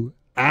do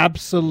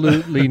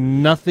absolutely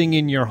nothing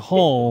in your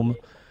home.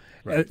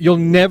 Right. You'll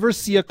never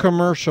see a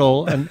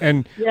commercial,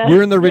 and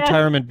we're in the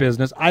retirement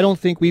business. I don't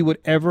think we would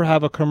ever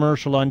have a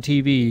commercial on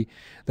TV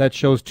that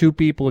shows two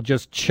people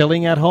just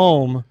chilling at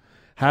home,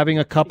 having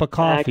a cup of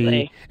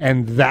coffee,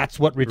 and that's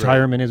what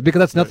retirement is, because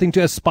that's nothing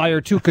to aspire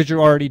to, because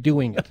you're already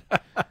doing it.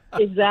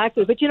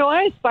 Exactly. But,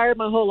 I aspired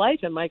my whole life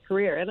in my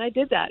career, and I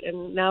did that,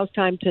 and now it's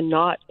time to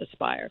not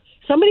aspire.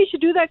 Somebody should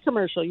do that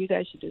commercial. You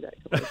guys should do that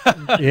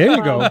commercial. There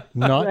you go.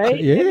 Right?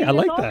 Yeah, I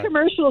like all that.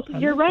 Commercials.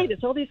 You're right.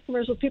 It's all these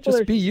commercials. People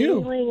just are be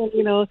you. stealing,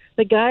 and,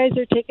 the guys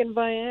are taking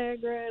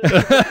Viagra.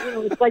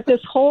 And, it's like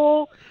this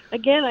whole,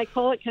 again, I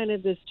call it kind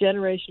of this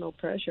generational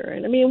pressure.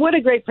 And, I mean, what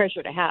a great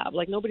pressure to have.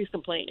 Like, nobody's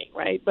complaining,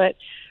 right? But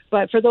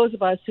for those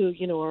of us who,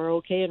 are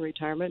okay in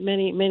retirement,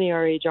 many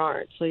our age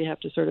aren't, so you have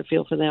to sort of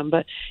feel for them.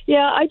 But,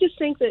 yeah, I just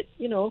think that,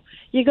 you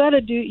got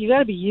to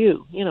be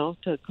you,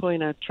 to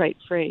coin a trite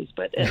phrase.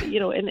 But,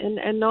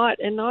 and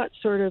not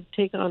sort of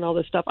take on all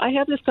this stuff. I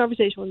have this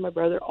conversation with my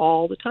brother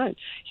all the time.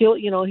 He'll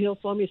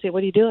phone me and say,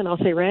 what are you doing? I'll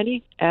say,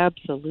 Randy,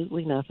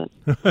 absolutely nothing.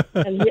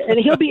 and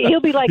he'll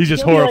be like, he's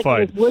just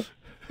horrified.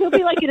 He'll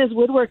be like in his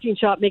woodworking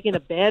shop making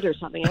a bed or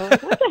something. I'm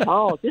like, what the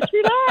hell? Just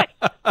relax.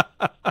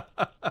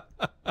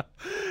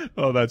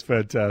 Oh, that's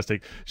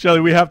fantastic. Shelley,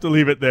 we have to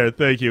leave it there.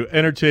 Thank you.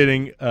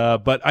 Entertaining,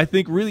 but I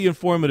think really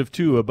informative,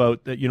 too,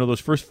 about those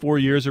first 4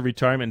 years of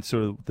retirement,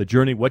 sort of the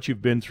journey, what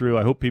you've been through.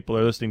 I hope people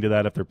are listening to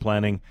that if they're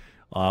planning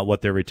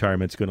what their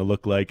retirement's going to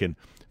look like, and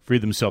free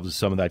themselves of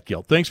some of that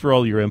guilt. Thanks for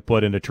all your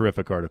input, and a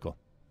terrific article.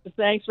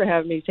 Thanks for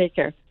having me. Take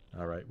care.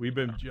 All right. We've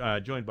been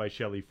joined by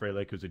Shelley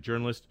Frelick, who's a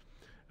journalist,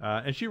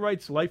 and she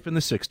writes Life in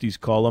the 60s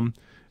column,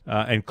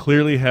 and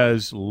clearly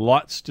has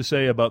lots to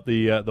say about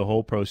the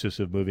whole process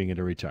of moving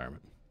into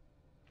retirement.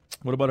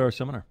 What about our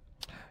seminar?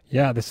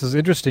 Yeah, this is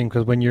interesting,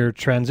 because when you're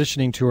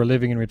transitioning to or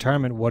living in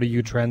retirement, what are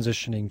you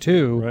transitioning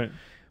to? Right.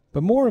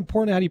 But more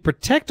important, how do you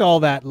protect all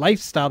that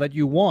lifestyle that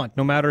you want,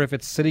 no matter if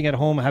it's sitting at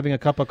home having a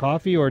cup of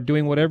coffee or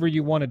doing whatever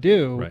you want to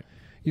do. Right.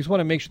 You just want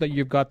to make sure that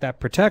you've got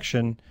that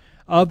protection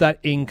of that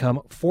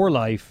income for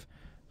life.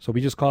 So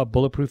we just call it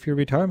Bulletproof Your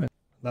Retirement.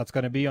 That's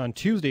going to be on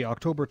Tuesday,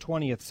 October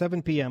 20th,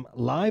 7 p.m.,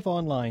 live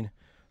online.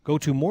 Go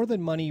to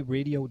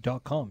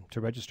morethanmoneyradio.com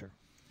to register.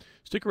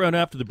 Stick around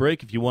after the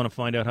break if you want to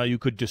find out how you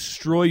could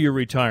destroy your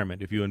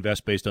retirement if you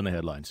invest based on the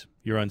headlines.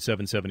 You're on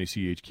 770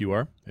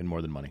 CHQR and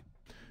More Than Money.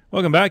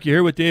 Welcome back. You're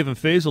here with Dave and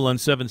Faisal on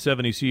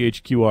 770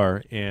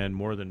 CHQR and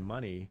More Than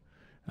Money.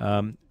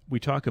 We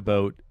talk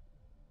about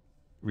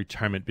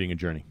retirement being a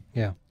journey.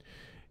 Yeah.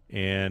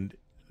 And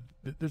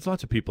there's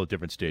lots of people at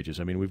different stages.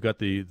 I mean, we've got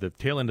the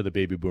tail end of the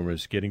baby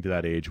boomers getting to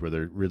that age where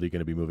they're really going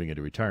to be moving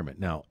into retirement.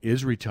 Now,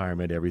 is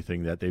retirement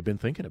everything that they've been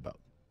thinking about?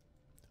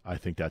 I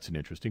think that's an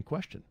interesting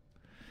question.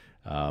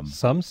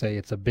 Some say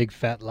it's a big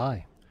fat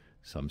lie.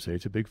 Some say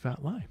it's a big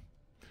fat lie.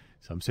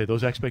 Some say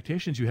those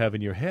expectations you have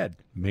in your head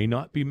may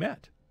not be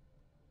met.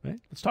 Right?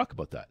 Let's talk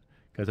about that,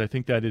 because I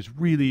think that is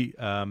really,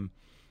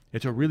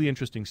 it's a really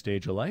interesting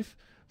stage of life,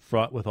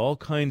 fraught with all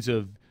kinds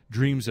of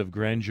dreams of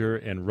grandeur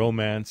and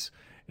romance,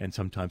 and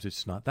sometimes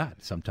it's not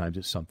that. Sometimes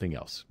it's something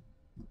else.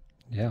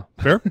 Yeah.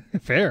 Fair?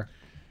 Fair.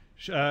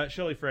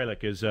 Shelley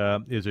Freilich is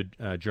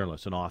a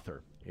journalist, an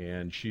author,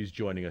 and she's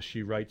joining us.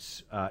 She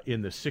writes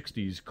in the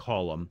 60s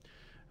column.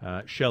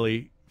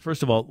 Shelley,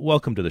 first of all,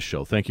 welcome to the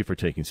show. Thank you for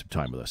taking some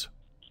time with us.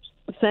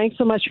 Thanks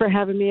so much for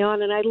having me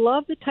on. And I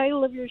love the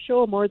title of your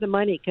show, More Than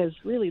Money, because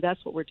really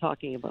that's what we're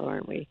talking about,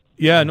 aren't we?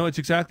 Yeah, no, it's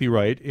exactly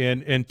right.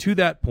 And to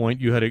that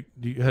point, you had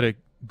a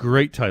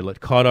great title. It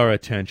caught our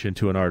attention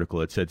to an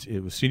article. It said,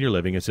 it was Senior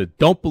Living. It said,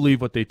 "Don't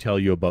believe what they tell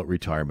you about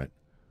retirement."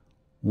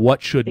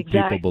 What shouldn't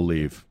people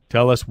believe?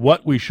 Tell us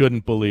what we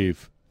shouldn't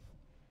believe.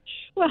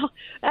 Well,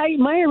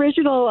 my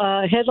original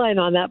headline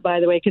on that, by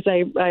the way, because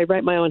I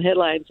write my own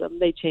headlines,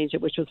 they changed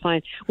it, which was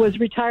fine, was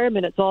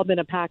 "Retirement, It's All Been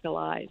a Pack of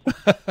Lies."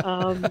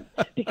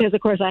 Because,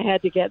 of course, I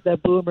had to get the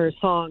Boomer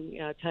song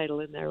title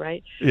in there,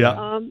 right?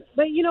 Yeah.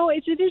 But,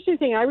 it's an interesting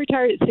thing. I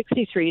retired at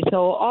 63,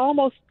 so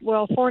almost,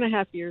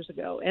 4.5 years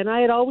ago. And I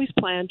had always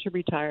planned to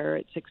retire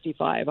at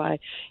 65. I,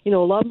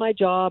 loved my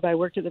job. I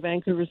worked at the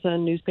Vancouver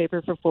Sun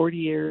newspaper for 40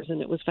 years,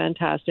 and it was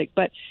fantastic.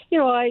 But,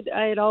 I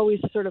had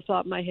always sort of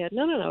thought in my head,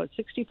 no, at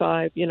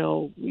 65,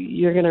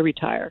 you're going to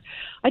retire.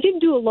 I didn't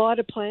do a lot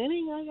of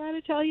planning, I got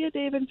to tell you,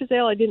 Dave and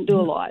Fazale. I didn't do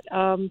a lot.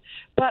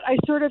 But I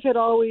sort of had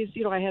always,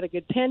 I had a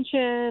good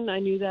pension. I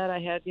knew that I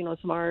had,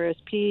 some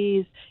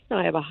RSPs.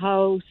 I have a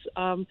house.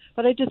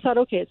 But I just thought,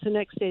 okay, it's the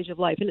next stage of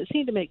life. And it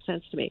seemed to make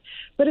sense to me.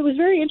 But it was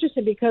very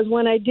interesting because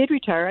when I did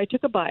retire, I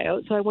took a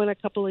buyout. So I went a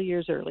couple of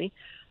years early.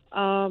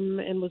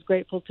 And was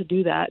grateful to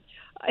do that.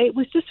 It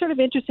was just sort of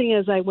interesting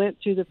as I went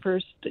through the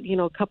first,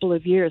 couple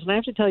of years. And I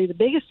have to tell you, the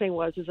biggest thing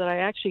is that I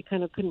actually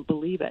kind of couldn't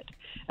believe it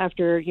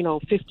after,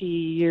 50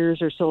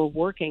 years or so of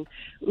working,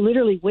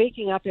 literally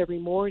waking up every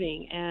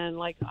morning and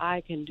like,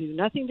 I can do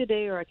nothing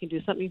today or I can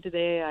do something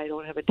today. I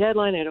don't have a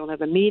deadline. I don't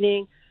have a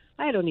meeting.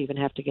 I don't even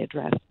have to get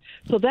dressed.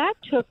 So that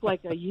took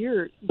like a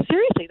year.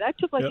 Seriously, that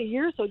took like a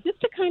year or so just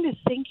to kind of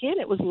sink in.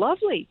 It was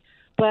lovely.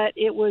 But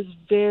it was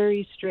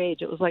very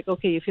strange. It was like,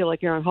 okay, you feel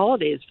like you're on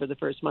holidays for the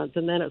first month,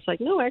 and then it's like,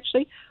 no,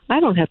 actually, I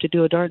don't have to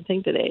do a darn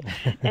thing today.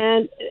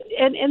 and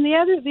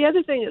the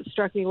other thing that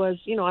struck me was,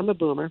 I'm a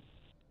boomer,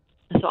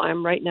 so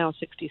I'm right now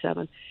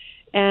 67,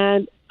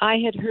 and I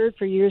had heard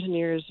for years and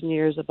years and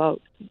years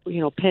about,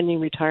 pending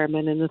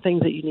retirement and the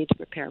things that you need to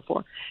prepare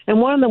for.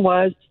 And one of them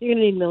was, you're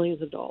going to need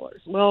millions of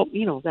dollars. Well,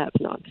 that's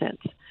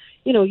nonsense.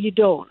 You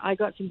don't. I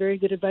got some very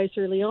good advice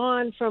early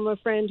on from a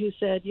friend who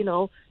said,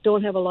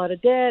 don't have a lot of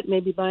debt,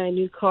 maybe buy a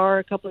new car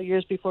a couple of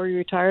years before you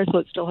retire so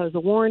it still has a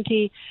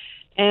warranty.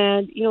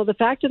 And, the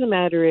fact of the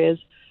matter is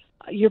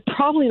you're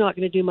probably not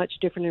going to do much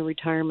different in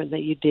retirement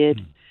than you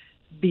did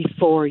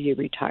before you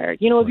retired.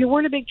 If you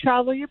weren't a big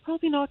traveler, you're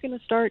probably not going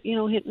to start,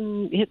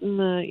 hitting the,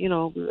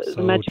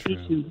 the Machu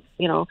Picchu,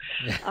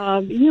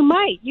 you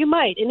might.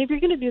 And if you're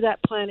going to do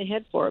that, plan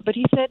ahead for it. But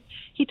he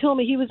told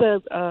me he was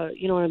an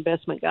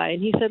investment guy.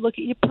 And he said, look,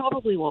 you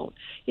probably won't,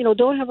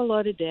 don't have a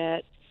lot of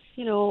debt.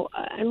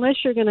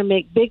 Unless you're going to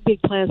make big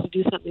plans to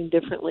do something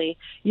differently,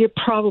 you're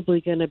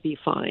probably going to be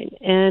fine.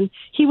 And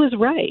he was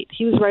right.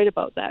 He was right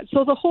about that.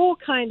 So the whole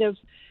kind of,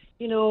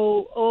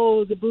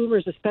 the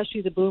boomers,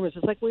 especially the boomers.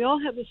 It's like we all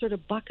have this sort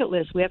of bucket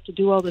list. We have to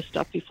do all this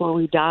stuff before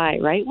we die,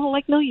 right? Well,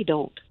 no, you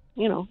don't.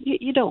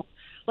 You don't.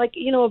 Like,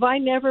 if I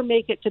never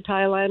make it to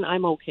Thailand,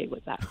 I'm okay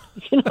with that.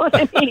 You know what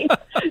I mean?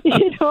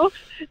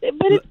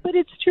 But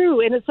it's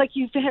true. And it's like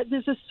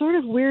there's this sort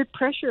of weird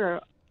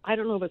pressure. I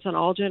don't know if it's on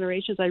all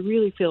generations. I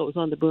really feel it was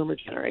on the boomer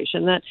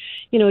generation that,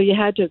 you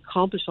had to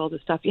accomplish all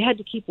this stuff. You had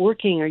to keep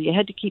working or you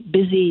had to keep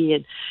busy.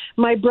 And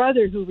my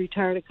brother, who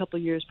retired a couple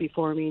of years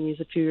before me, and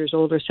he's a few years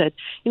older, said,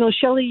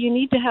 Shelley, you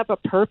need to have a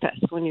purpose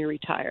when you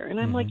retire.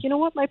 And I'm like, you know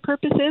what my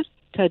purpose is?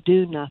 To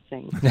do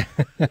nothing.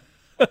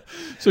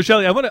 So,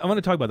 Shelley, I want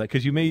to talk about that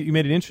because you made an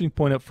interesting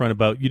point up front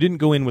about you didn't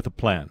go in with a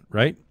plan,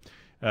 right?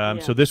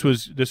 So this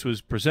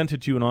was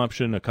presented to you an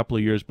option a couple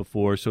of years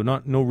before, so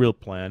no real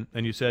plan.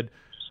 And you said,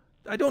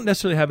 I don't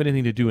necessarily have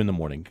anything to do in the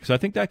morning because I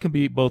think that can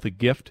be both a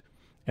gift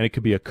and it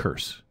could be a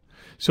curse.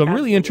 So I'm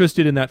really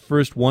interested in that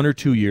first 1 or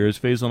 2 years.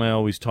 Faisal and I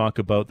always talk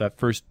about that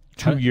first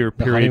 2-year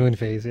period honeymoon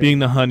phase, being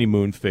the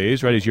honeymoon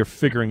phase, right, as you're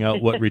figuring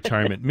out what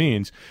retirement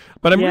means.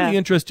 But I'm really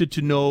interested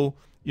to know,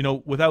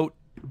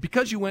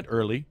 because you went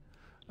early,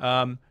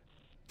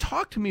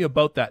 talk to me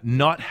about that,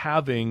 not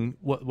having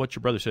what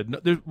your brother said. No,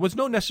 there was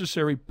no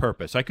necessary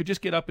purpose. I could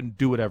just get up and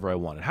do whatever I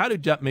wanted. How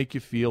did that make you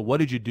feel?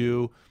 What did you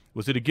do?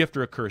 Was it a gift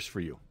or a curse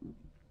for you?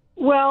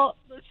 Well,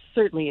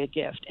 certainly a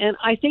gift. And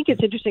I think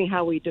it's interesting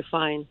how we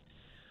define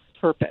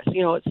purpose.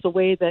 You know, it's the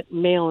way that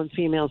male and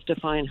females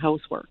define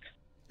housework.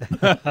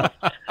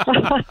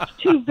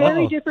 Two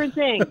very different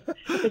things.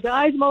 The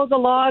guys mow the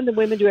lawn, the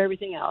women do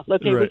everything else.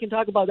 Okay, Right. we can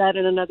talk about that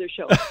in another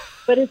show.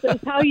 But it's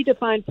how you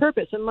define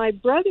purpose. And my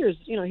brother's,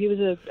 you know, he was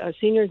a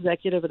senior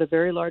executive at a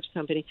very large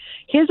company.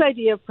 His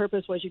idea of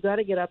purpose was you got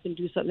to get up and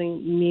do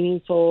something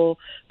meaningful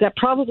that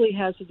probably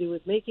has to do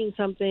with making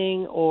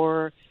something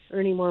or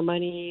earning more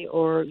money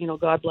or, you know,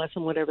 God bless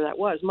him, whatever that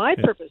was. My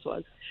purpose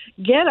was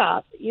get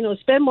up, you know,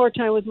 spend more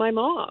time with my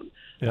mom,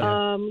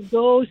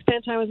 go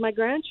spend time with my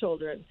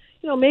grandchildren,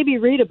 you know, maybe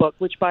read a book,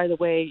 which, by the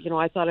way, you know,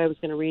 I thought I was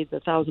going to read the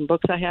 1,000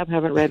 books I have.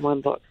 Haven't read one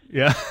book.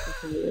 Yeah.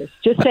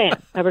 Just saying,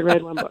 haven't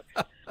read one book.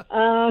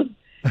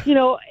 You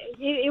know,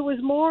 it was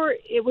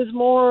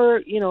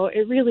more, you know,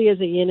 it really is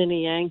a yin and a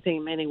yang thing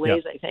in many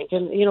ways, I think.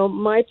 And, you know,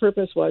 my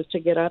purpose was to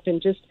get up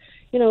and just,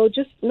 you know,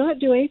 just not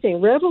do anything.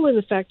 Revel in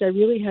the fact I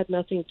really had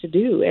nothing to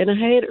do. And I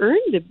had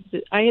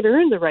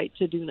earned the right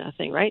to do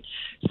nothing, right?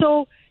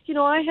 So, you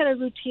know, I had a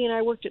routine.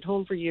 I worked at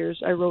home for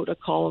years. I wrote a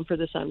column for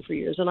The Sun for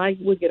years. And I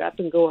would get up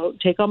and go out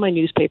and take all my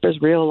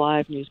newspapers, real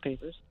live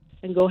newspapers,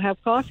 and go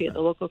have coffee at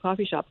the local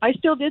coffee shop. I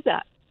still did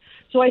that.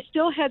 So I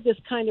still had this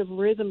kind of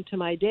rhythm to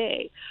my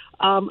day.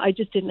 I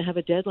just didn't have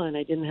a deadline.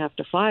 I didn't have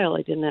to file.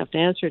 I didn't have to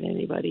answer to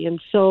anybody. And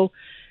so,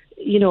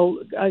 you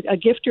know, a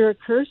gift or a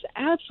curse,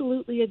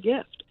 absolutely a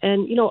gift.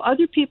 And, you know,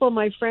 other people,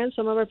 my friends,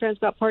 some of my friends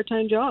got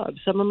part-time jobs.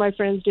 Some of my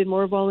friends did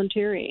more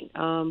volunteering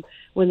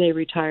when they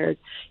retired.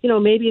 You know,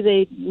 maybe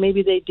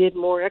they did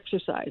more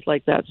exercise.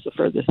 Like, that's the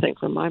furthest thing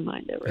from my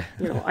mind ever.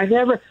 You know, I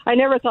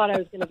never thought I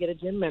was going to get a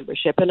gym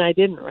membership, and I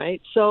didn't,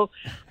 right? So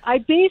I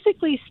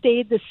basically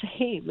stayed the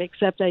same,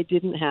 except I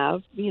didn't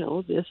have, you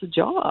know, this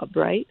job,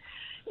 right?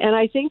 And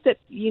I think that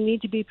you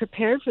need to be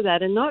prepared for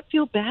that and not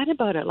feel bad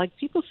about it. Like,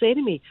 people say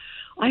to me,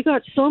 I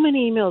got so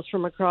many emails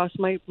from across,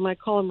 my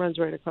column runs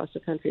right across the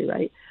country,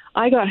 right?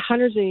 I got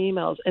hundreds of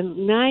emails, and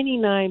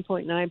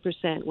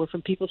 99.9% were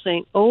from people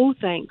saying, oh,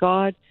 thank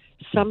God,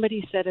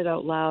 somebody said it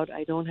out loud.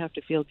 I don't have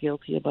to feel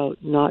guilty about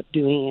not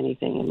doing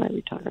anything in my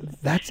retirement.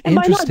 That's and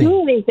interesting. by not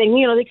doing anything,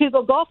 you know, they could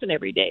go golfing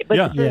every day.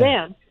 But for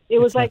them, it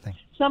was It's like nothing.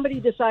 somebody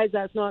decides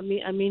that's not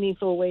a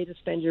meaningful way to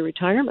spend your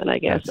retirement, I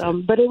guess.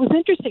 But it was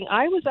interesting.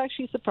 I was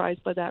actually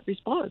surprised by that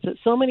response, that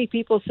so many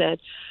people said,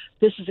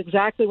 this is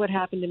exactly what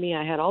happened to me.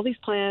 I had all these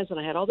plans and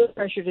I had all the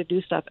pressure to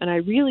do stuff, and I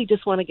really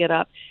just want to get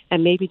up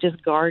and maybe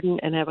just garden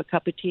and have a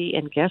cup of tea,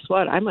 and guess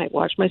what? I might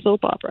watch my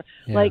soap opera.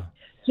 Yeah. Like,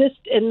 just,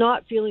 and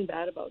not feeling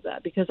bad about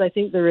that, because I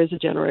think there is a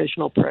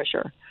generational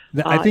pressure.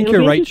 I think it'll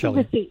you're be right, interesting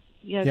Shelley. to see.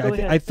 Yeah, go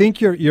ahead. I think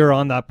you're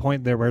on that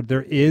point there, where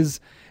there is,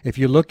 if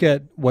you look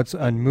at what's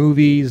on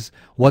movies,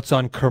 what's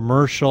on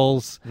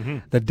commercials,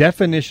 the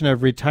definition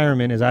of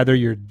retirement is either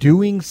you're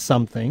doing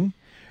something,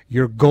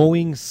 you're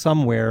going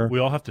somewhere, We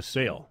all have to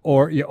sail.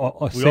 or a We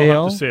all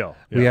sail. have to sail.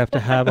 We Yeah. have to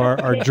have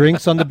our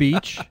drinks on the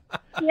beach.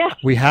 Yeah.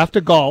 We have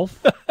to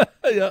golf.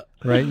 Yeah.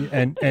 Right?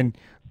 And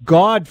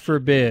God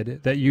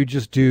forbid that you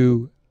just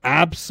do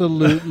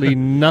absolutely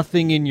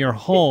nothing in your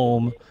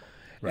home.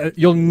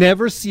 You'll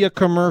never see a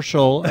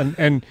commercial,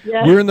 and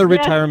Yes, we're in the yes.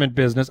 retirement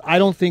business. I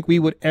don't think we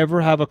would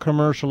ever have a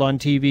commercial on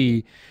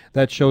TV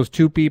that shows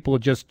two people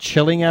just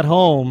chilling at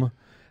home,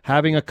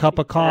 having a cup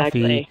of coffee,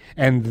 Exactly.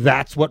 and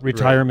that's what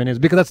retirement is,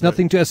 because that's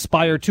nothing to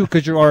aspire to,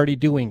 because you're already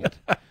doing it.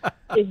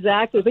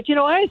 Exactly. But, you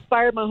know, I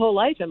aspired my whole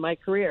life in my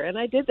career, and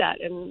I did that,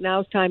 and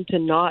now it's time to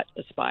not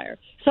aspire.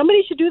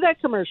 Somebody should do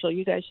that commercial.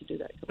 You guys should do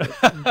that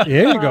commercial.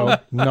 There you go.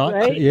 Not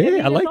Right? yeah, I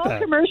it's like all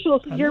that.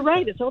 commercials. You're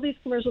right. It's all these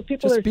commercials.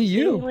 People Just are be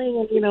you. stealing,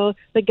 and, you know,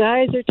 the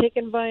guys are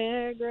taking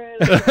Viagra.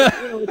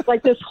 And, you know, it's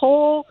like this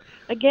whole,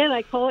 again,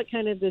 I call it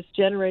kind of this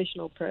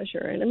generational pressure.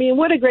 And I mean,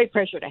 what a great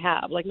pressure to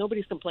have. Like,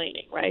 nobody's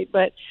complaining, right?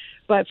 But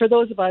for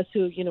those of us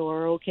who, you know,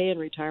 are okay in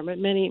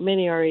retirement,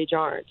 many our age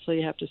aren't. So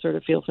you have to sort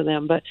of feel for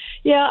them. But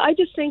yeah, I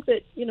just think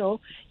that, you know,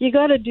 you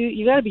got to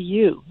be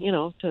you, you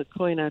know, to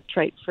coin a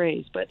trite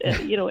phrase, but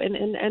you know,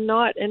 and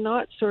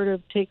not sort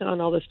of take on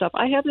all this stuff.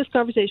 I have this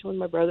conversation with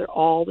my brother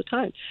all the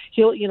time.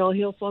 He'll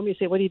phone me and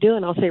say, "What are you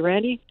doing?" I'll say,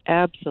 "Randy,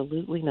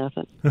 absolutely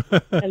nothing."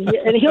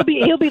 and he'll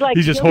be like,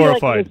 He's just he'll be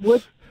like horrified. in his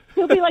wood-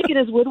 he'll be like in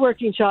his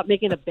woodworking shop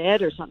making a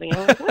bed or something.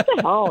 I'm like, what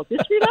the hell?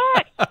 Just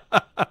relax.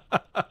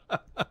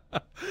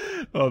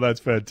 Oh, that's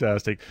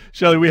fantastic.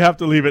 Shelley, we have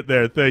to leave it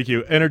there. Thank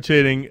you.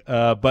 Entertaining,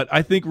 but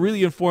I think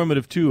really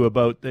informative, too,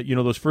 about you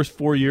know, those first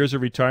 4 years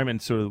of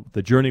retirement, sort of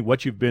the journey,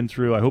 what you've been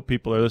through. I hope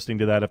people are listening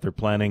to that if they're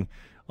planning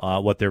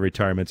what their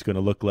retirement's going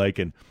to look like,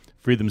 and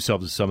free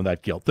themselves of some of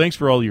that guilt. Thanks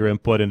for all your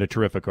input and a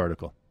terrific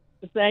article.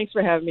 Thanks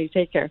for having me.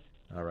 Take care.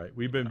 All right.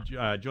 We've been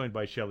joined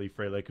by Shelley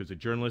Frelick, who's a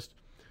journalist,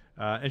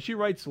 and she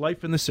writes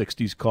Life in the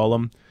 60s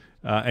column,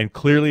 and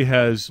clearly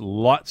has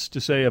lots to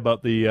say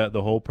about the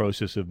whole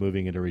process of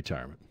moving into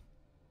retirement.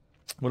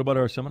 What about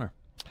our seminar?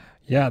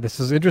 Yeah, this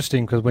is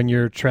interesting, because when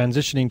you're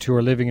transitioning to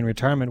or living in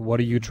retirement, what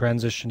are you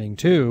transitioning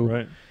to?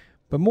 Right.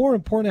 But more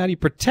important, how do you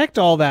protect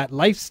all that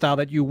lifestyle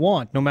that you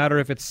want, no matter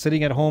if it's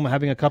sitting at home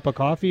having a cup of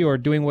coffee or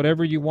doing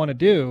whatever you want to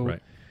do. Right.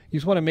 You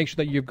just want to make sure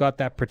that you've got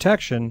that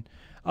protection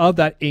of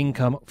that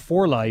income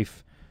for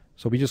life,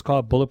 So we just call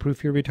it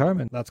Bulletproof Your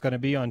Retirement. That's going to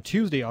be on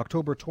Tuesday,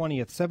 October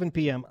 20th, 7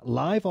 p.m.,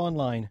 live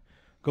online.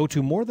 Go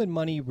to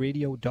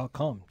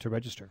morethanmoneyradio.com to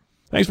register.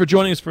 Thanks for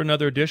joining us for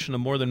another edition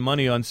of More Than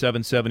Money on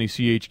 770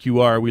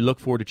 CHQR. We look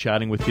forward to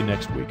chatting with you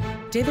next week.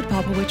 David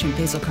Popowich and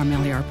Faisal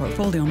Karmali are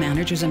portfolio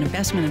managers and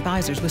investment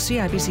advisors with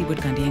CIBC Wood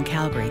Gundy in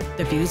Calgary.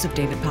 The views of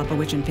David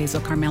Popowich and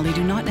Faisal Karmali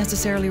do not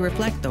necessarily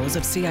reflect those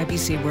of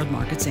CIBC World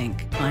Markets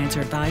Inc. Clients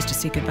are advised to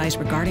seek advice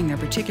regarding their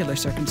particular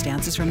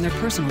circumstances from their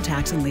personal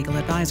tax and legal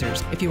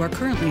advisors. If you are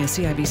currently a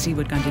CIBC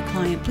Wood Gundy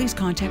client, please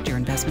contact your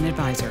investment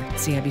advisor.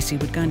 CIBC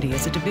Wood Gundy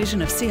is a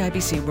division of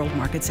CIBC World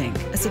Markets Inc.,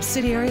 a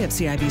subsidiary of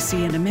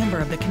CIBC and a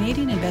member of the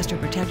Canadian Investor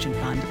Protection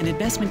Fund, an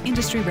investment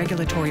industry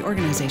regulatory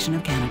organization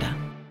of Canada.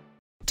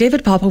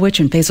 David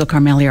Popowich and Faisal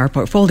Karmali are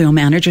portfolio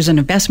managers and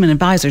investment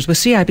advisors with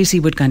CIBC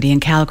Wood Gundy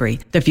in Calgary.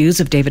 The views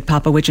of David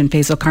Popowich and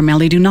Faisal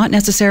Karmali do not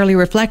necessarily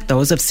reflect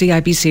those of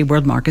CIBC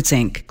World Markets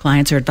Inc.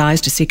 Clients are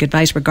advised to seek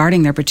advice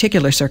regarding their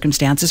particular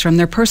circumstances from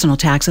their personal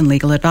tax and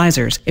legal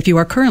advisors. If you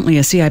are currently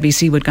a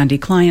CIBC Wood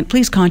Gundy client,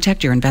 please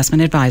contact your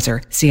investment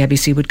advisor.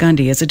 CIBC Wood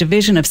Gundy is a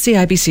division of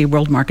CIBC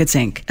World Markets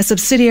Inc., a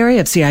subsidiary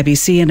of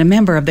CIBC and a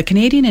member of the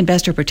Canadian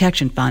Investor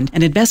Protection Fund,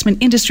 an investment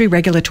industry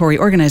regulatory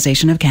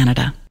organization of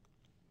Canada.